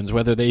religions,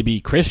 whether they be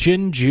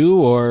Christian,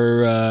 Jew,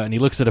 or and he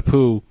looks at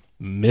Apu.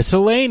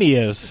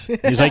 Miscellaneous.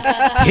 He's like,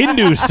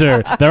 Hindu,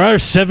 sir. There are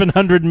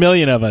 700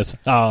 million of us.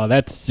 Oh,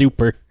 that's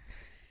super.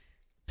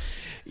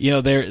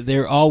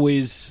 They're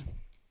always,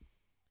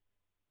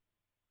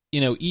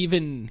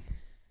 even,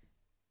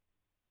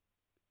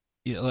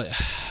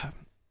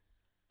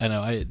 I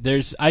know.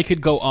 I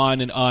could go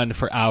on and on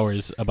for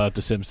hours about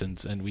The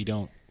Simpsons, and we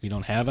don't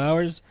have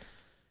hours.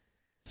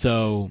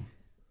 So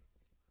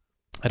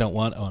I don't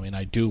want. I mean,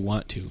 I do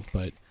want to,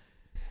 but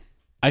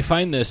I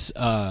find this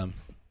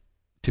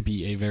to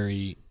be a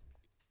very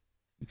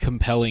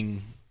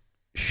compelling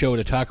show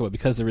to talk about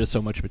because there is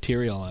so much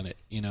material on it.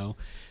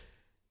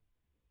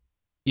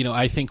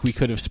 I think we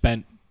could have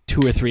spent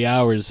 2 or 3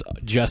 hours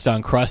just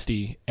on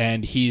Krusty,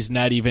 and he's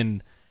not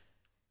even,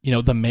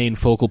 the main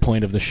focal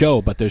point of the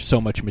show, but there's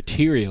so much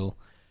material.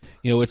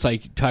 It's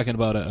like talking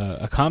about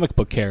a comic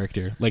book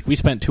character. Like we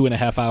spent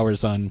 2.5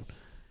 hours on,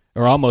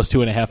 or almost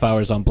 2.5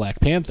 hours on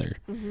Black Panther.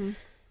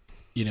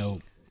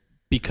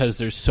 because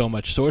there's so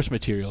much source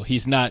material.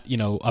 He's not,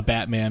 a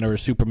Batman or a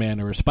Superman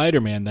or a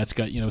Spider-Man that's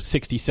got,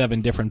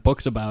 67 different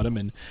books about him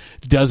and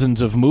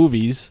dozens of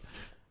movies.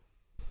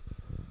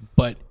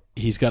 But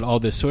he's got all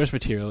this source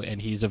material,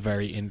 and he's a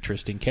very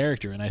interesting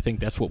character. And I think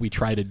that's what we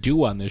try to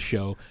do on this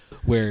show,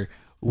 where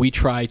we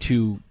try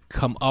to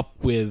come up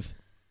with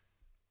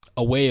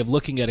a way of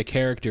looking at a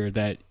character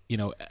that,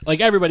 like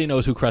everybody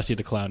knows who Krusty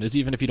the Clown is.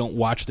 Even if you don't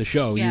watch the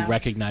show, you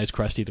recognize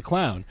Krusty the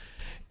Clown.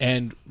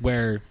 And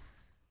where,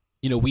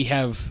 we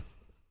have,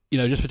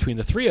 just between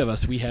the three of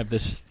us, we have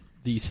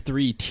these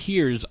three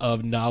tiers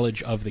of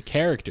knowledge of the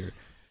character.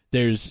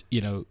 There's,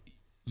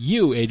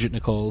 you, Agent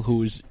Nicole,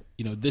 who's,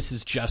 this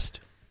is just,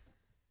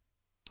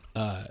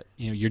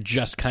 you're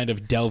just kind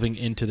of delving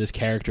into this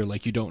character.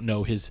 Like, you don't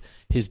know his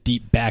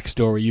deep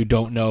backstory. You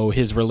don't know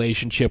his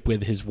relationship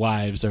with his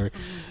wives, or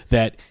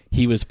that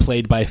he was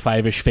played by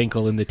Fivish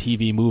Finkel in the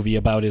TV movie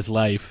about his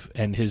life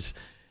and his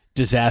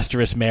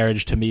disastrous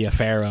marriage to Mia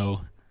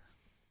Farrow.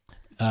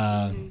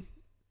 And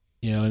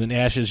then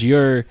Ashes,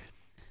 you're,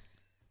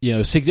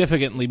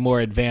 significantly more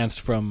advanced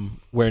from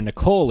where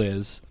Nicole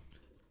is,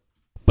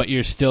 but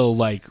you're still,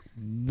 like,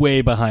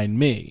 way behind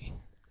me.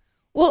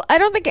 Well, I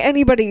don't think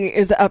anybody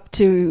is up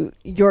to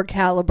your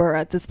caliber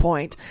at this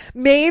point.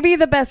 Maybe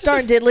the Best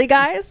Darn Diddley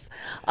guys.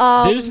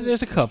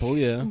 There's a couple,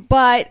 yeah.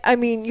 But, I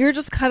mean, you're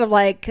just kind of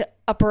like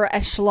upper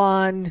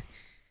echelon.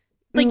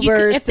 Like,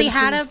 if they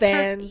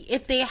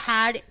Simpsons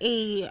had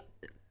a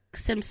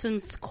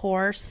Simpsons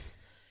course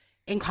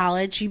in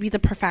college, you'd be the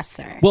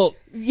professor. Well,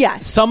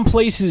 yes. Some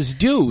places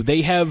do.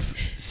 They have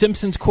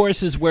Simpsons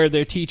courses where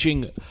they're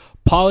teaching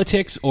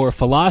politics or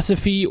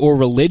philosophy or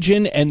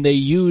religion, and they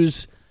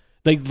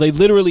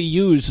literally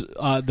use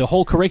the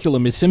whole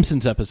curriculum is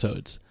Simpsons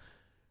episodes.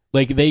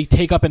 Like, they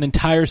take up an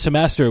entire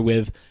semester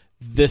with,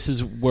 this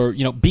is where,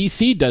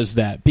 BC does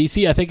that.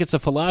 BC, I think it's a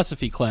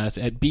philosophy class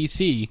at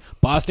BC,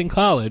 Boston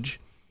College,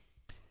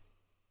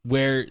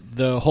 where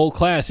the whole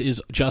class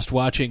is just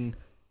watching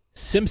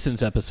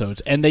Simpsons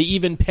episodes. And they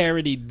even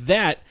parodied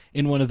that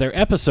in one of their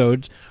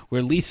episodes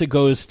where Lisa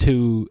goes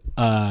to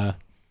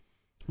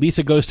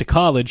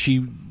college.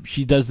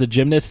 She does the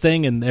gymnast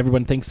thing, and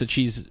everyone thinks that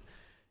she's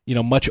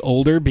much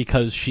older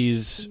because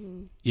she's,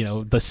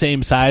 the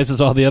same size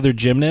as all the other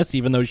gymnasts,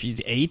 even though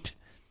she's 8.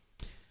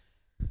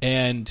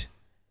 And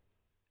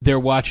they're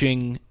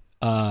watching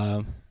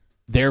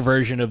their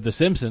version of The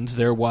Simpsons.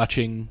 They're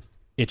watching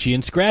Itchy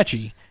and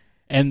Scratchy.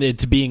 And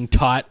it's being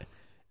taught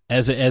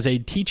as a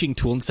teaching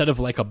tool. Instead of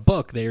like a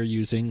book, they're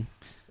using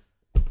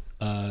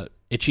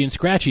Itchy and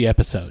Scratchy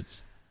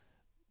episodes.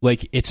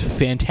 Like, it's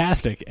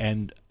fantastic,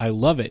 and I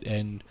love it.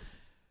 And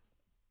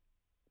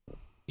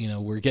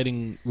we're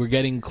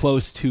getting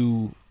close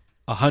to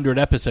 100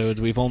 episodes.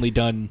 We've only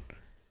done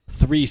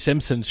 3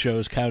 Simpsons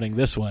shows, counting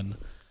this one.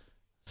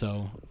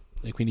 So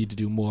I think we need to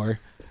do more.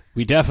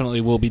 We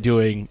definitely will be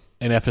doing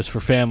an F is for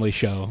Family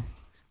show.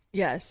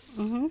 Yes.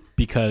 Mm-hmm.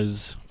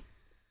 Because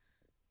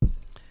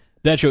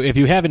that show, if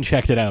you haven't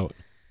checked it out,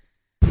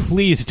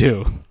 please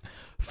do.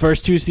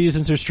 First 2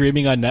 seasons are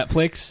streaming on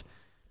Netflix.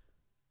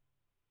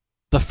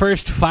 The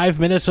first 5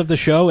 minutes of the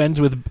show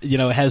ends with,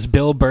 has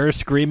Bill Burr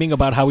screaming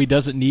about how he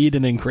doesn't need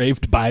an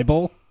engraved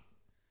Bible.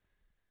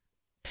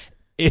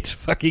 It's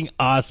fucking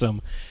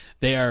awesome.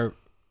 They are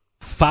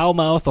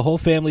foul-mouthed. The whole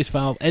family's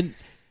foul. And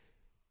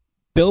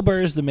Bill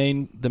Burr is the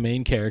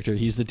main character.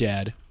 He's the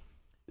dad.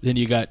 Then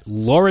you got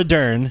Laura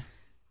Dern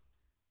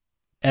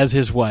as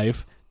his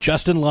wife,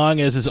 Justin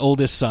Long as his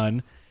oldest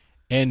son,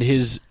 and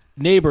his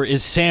neighbor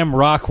is Sam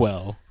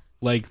Rockwell.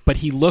 But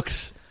he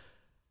looks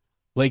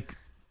like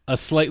a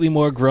slightly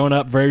more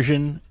grown-up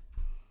version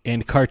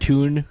and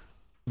cartoon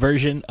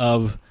version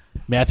of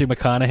Matthew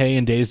McConaughey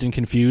in Dazed and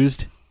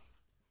Confused.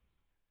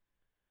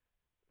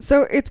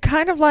 So it's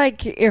kind of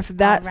like if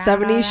that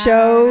 70s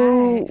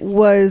show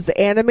was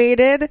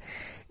animated,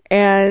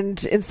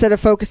 and instead of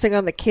focusing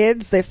on the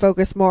kids, they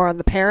focus more on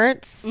the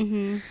parents.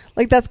 Mm-hmm.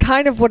 Like, that's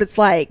kind of what it's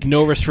like.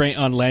 No restraint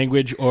on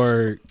language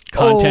or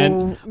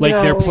content.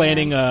 They're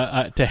planning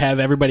to have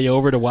everybody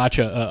over to watch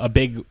a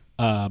big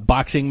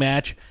boxing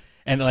match,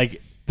 and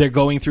they're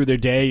going through their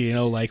day,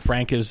 like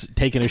Frank is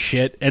taking a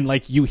shit, and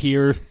you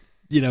hear,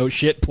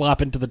 shit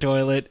plop into the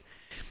toilet,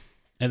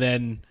 and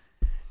then,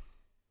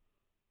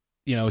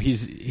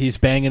 he's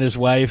banging his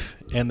wife,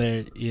 and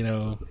they're,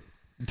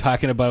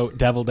 talking about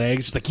deviled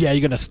eggs. It's like, yeah,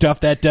 you're going to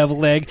stuff that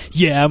deviled egg?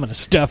 Yeah, I'm going to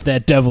stuff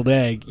that deviled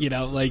egg.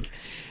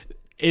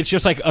 It's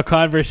just like a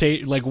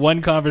conversation,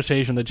 one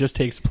conversation that just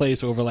takes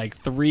place over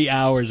 3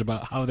 hours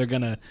about how they're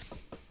going to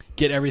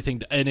get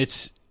everything and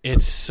it's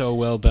so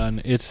well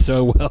done. It's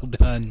so well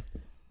done.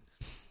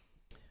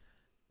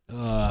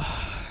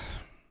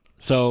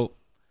 So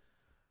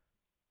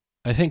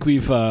I think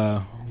we've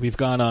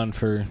gone on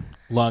for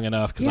long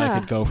enough, because I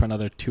could go for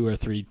another 2 or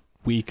 3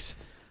 weeks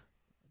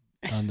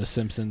on The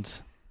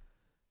Simpsons.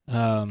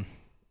 So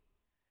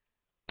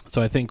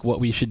I think what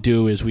we should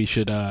do is we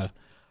should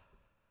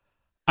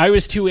I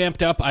was too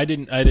amped up. I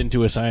didn't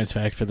do a science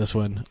fact for this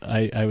one.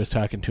 I was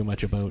talking too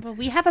much about. Well,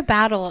 we have a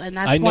battle, and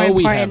that's I more know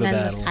we important have a than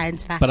battle, the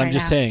science fact. but I'm right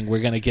just now. saying we're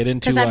going to get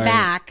into 'Cause I'm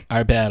back.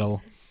 our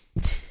battle,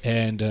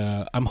 and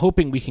I'm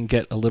hoping we can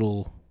get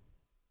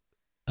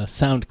a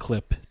sound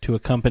clip to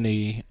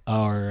accompany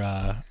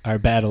our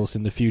battles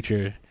in the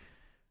future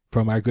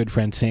from our good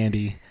friend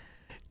Sandy,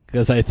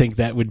 because I think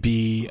that would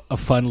be a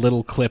fun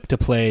little clip to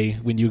play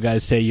when you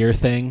guys say your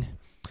thing.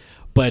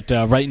 But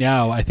right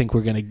now, I think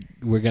we're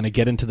gonna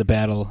get into the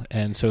battle,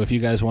 and so if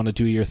you guys want to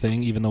do your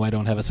thing, even though I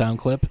don't have a sound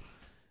clip,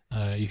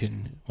 you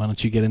can. Why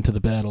don't you get into the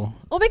battle?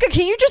 Oh my god,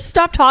 can you just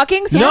stop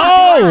talking? So No,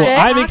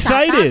 I'm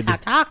excited.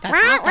 Talk.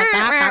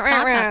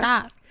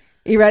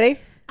 You ready?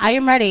 I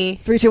am ready.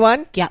 3, 2,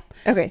 1. Yep.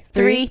 Okay.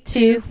 3,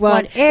 2,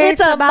 1. It's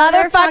a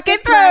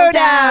motherfucking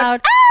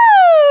throwdown.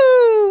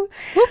 Oh!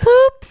 Whoop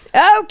whoop.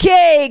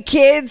 Okay,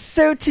 kids.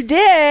 So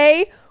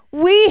today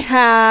we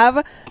have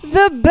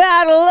the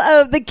Battle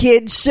of the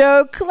Kids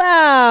Show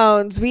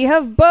Clowns. We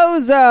have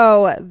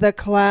Bozo the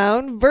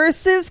Clown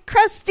versus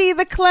Krusty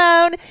the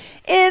Clown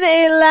in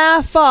a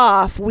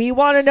laugh-off. We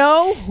want to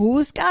know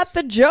who's got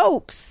the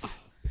jokes.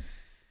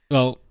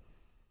 Well,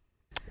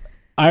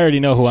 I already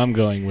know who I'm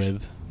going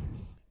with.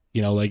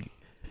 You know, like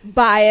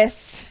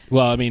Biased.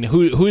 Well, I mean,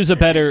 who's a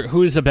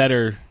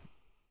better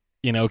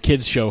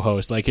kids show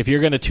host? Like, if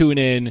you're gonna tune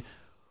in,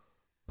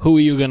 who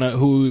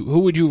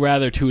would you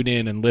rather tune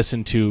in and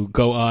listen to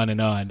go on and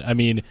on? I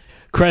mean,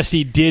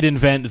 Krusty did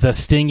invent the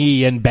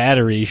Stingy and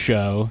Battery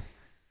show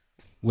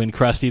when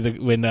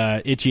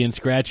Itchy and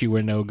Scratchy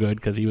were no good,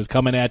 because he was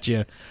coming at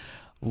you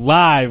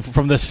live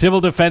from the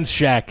Civil Defense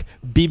Shack,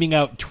 beaming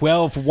out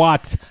 12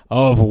 watts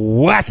of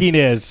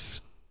wackiness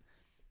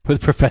with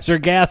Professor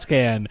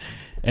Gascan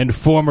and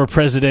former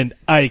President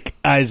Ike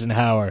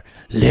Eisenhower.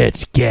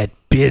 Let's get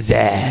busy.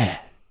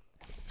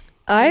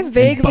 I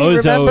vaguely Bozo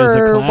is a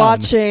remember clown.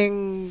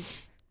 watching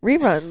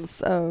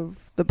reruns of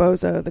the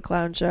Bozo the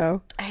Clown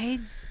show. I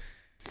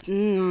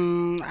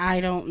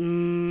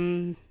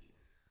don't.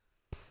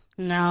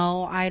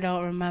 No, I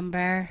don't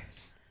remember.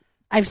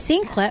 I've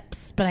seen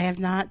clips, but I have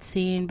not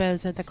seen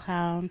Bozo the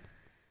Clown.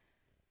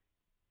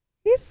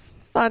 He's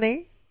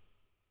funny.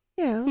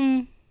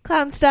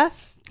 Clown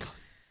stuff.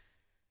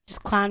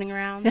 Just clowning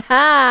around.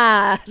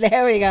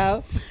 There we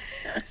go.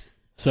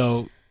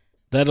 So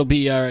that'll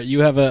be you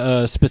have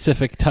a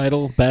specific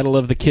title, Battle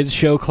of the Kids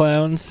Show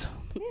Clowns?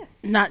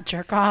 Not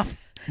jerk off.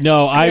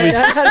 No,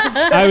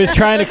 I was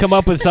trying to come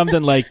up with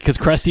something like, because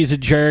Krusty's a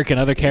jerk and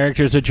other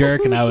characters are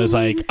jerk, and I was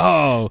like,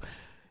 oh,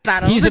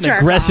 Battle he's of the an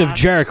aggressive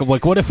jerk-offs. jerk. I'm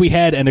like, what if we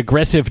had an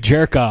aggressive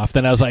jerk off?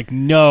 Then I was like,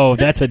 no,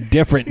 that's a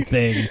different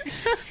thing.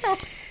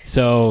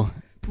 So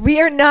We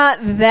are not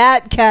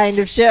that kind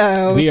of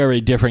show. we are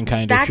a different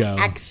kind That's of show.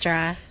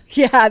 extra.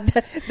 Yeah,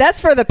 that's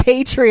for the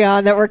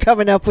Patreon that we're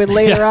coming up with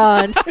later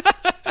on.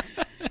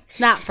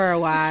 Not for a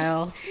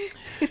while.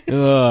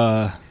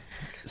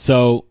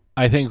 So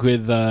I think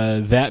with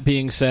that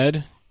being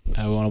said,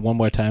 I want to one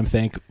more time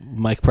thank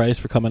Mike Price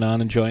for coming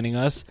on and joining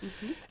us.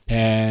 Mm-hmm.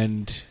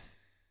 And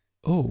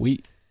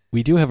we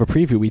do have a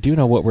preview. We do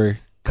know what we're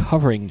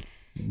covering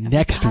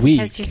next week.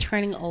 Because you're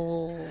turning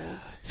old.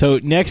 So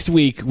next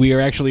week we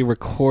are actually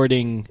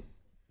recording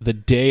the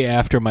day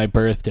after my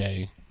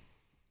birthday,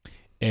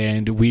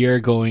 and we are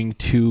going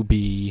to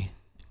be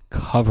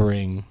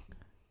covering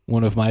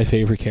one of my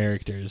favorite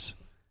characters,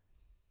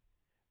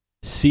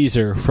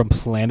 Caesar from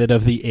Planet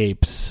of the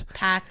Apes.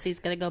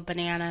 Patsy's gonna go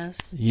bananas.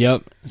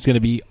 Yep, it's going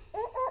to be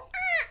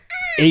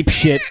ape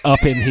shit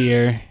up in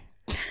here.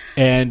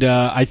 And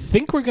I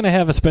think we're going to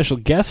have a special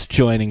guest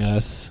joining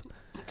us.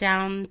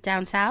 Down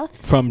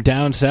south? From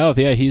down south.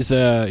 Yeah, he's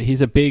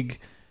a big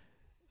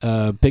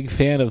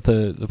fan of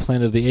the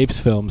Planet of the Apes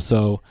film,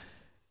 so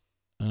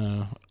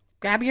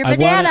Grab your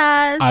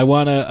bananas. I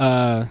want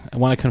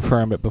to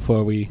confirm it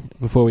before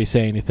we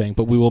say anything,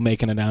 but we will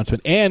make an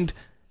announcement, and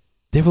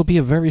there will be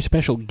a very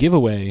special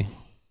giveaway.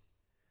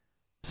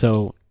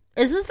 So,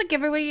 is this the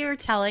giveaway you were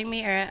telling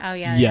me? Or oh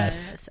yeah,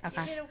 yes. It is.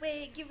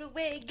 Okay. Give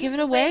it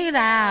away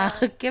now.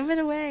 Give it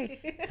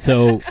away.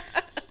 So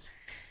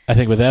I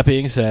think with that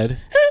being said,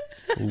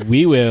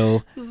 we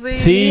will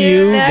see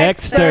you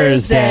next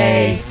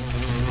Thursday.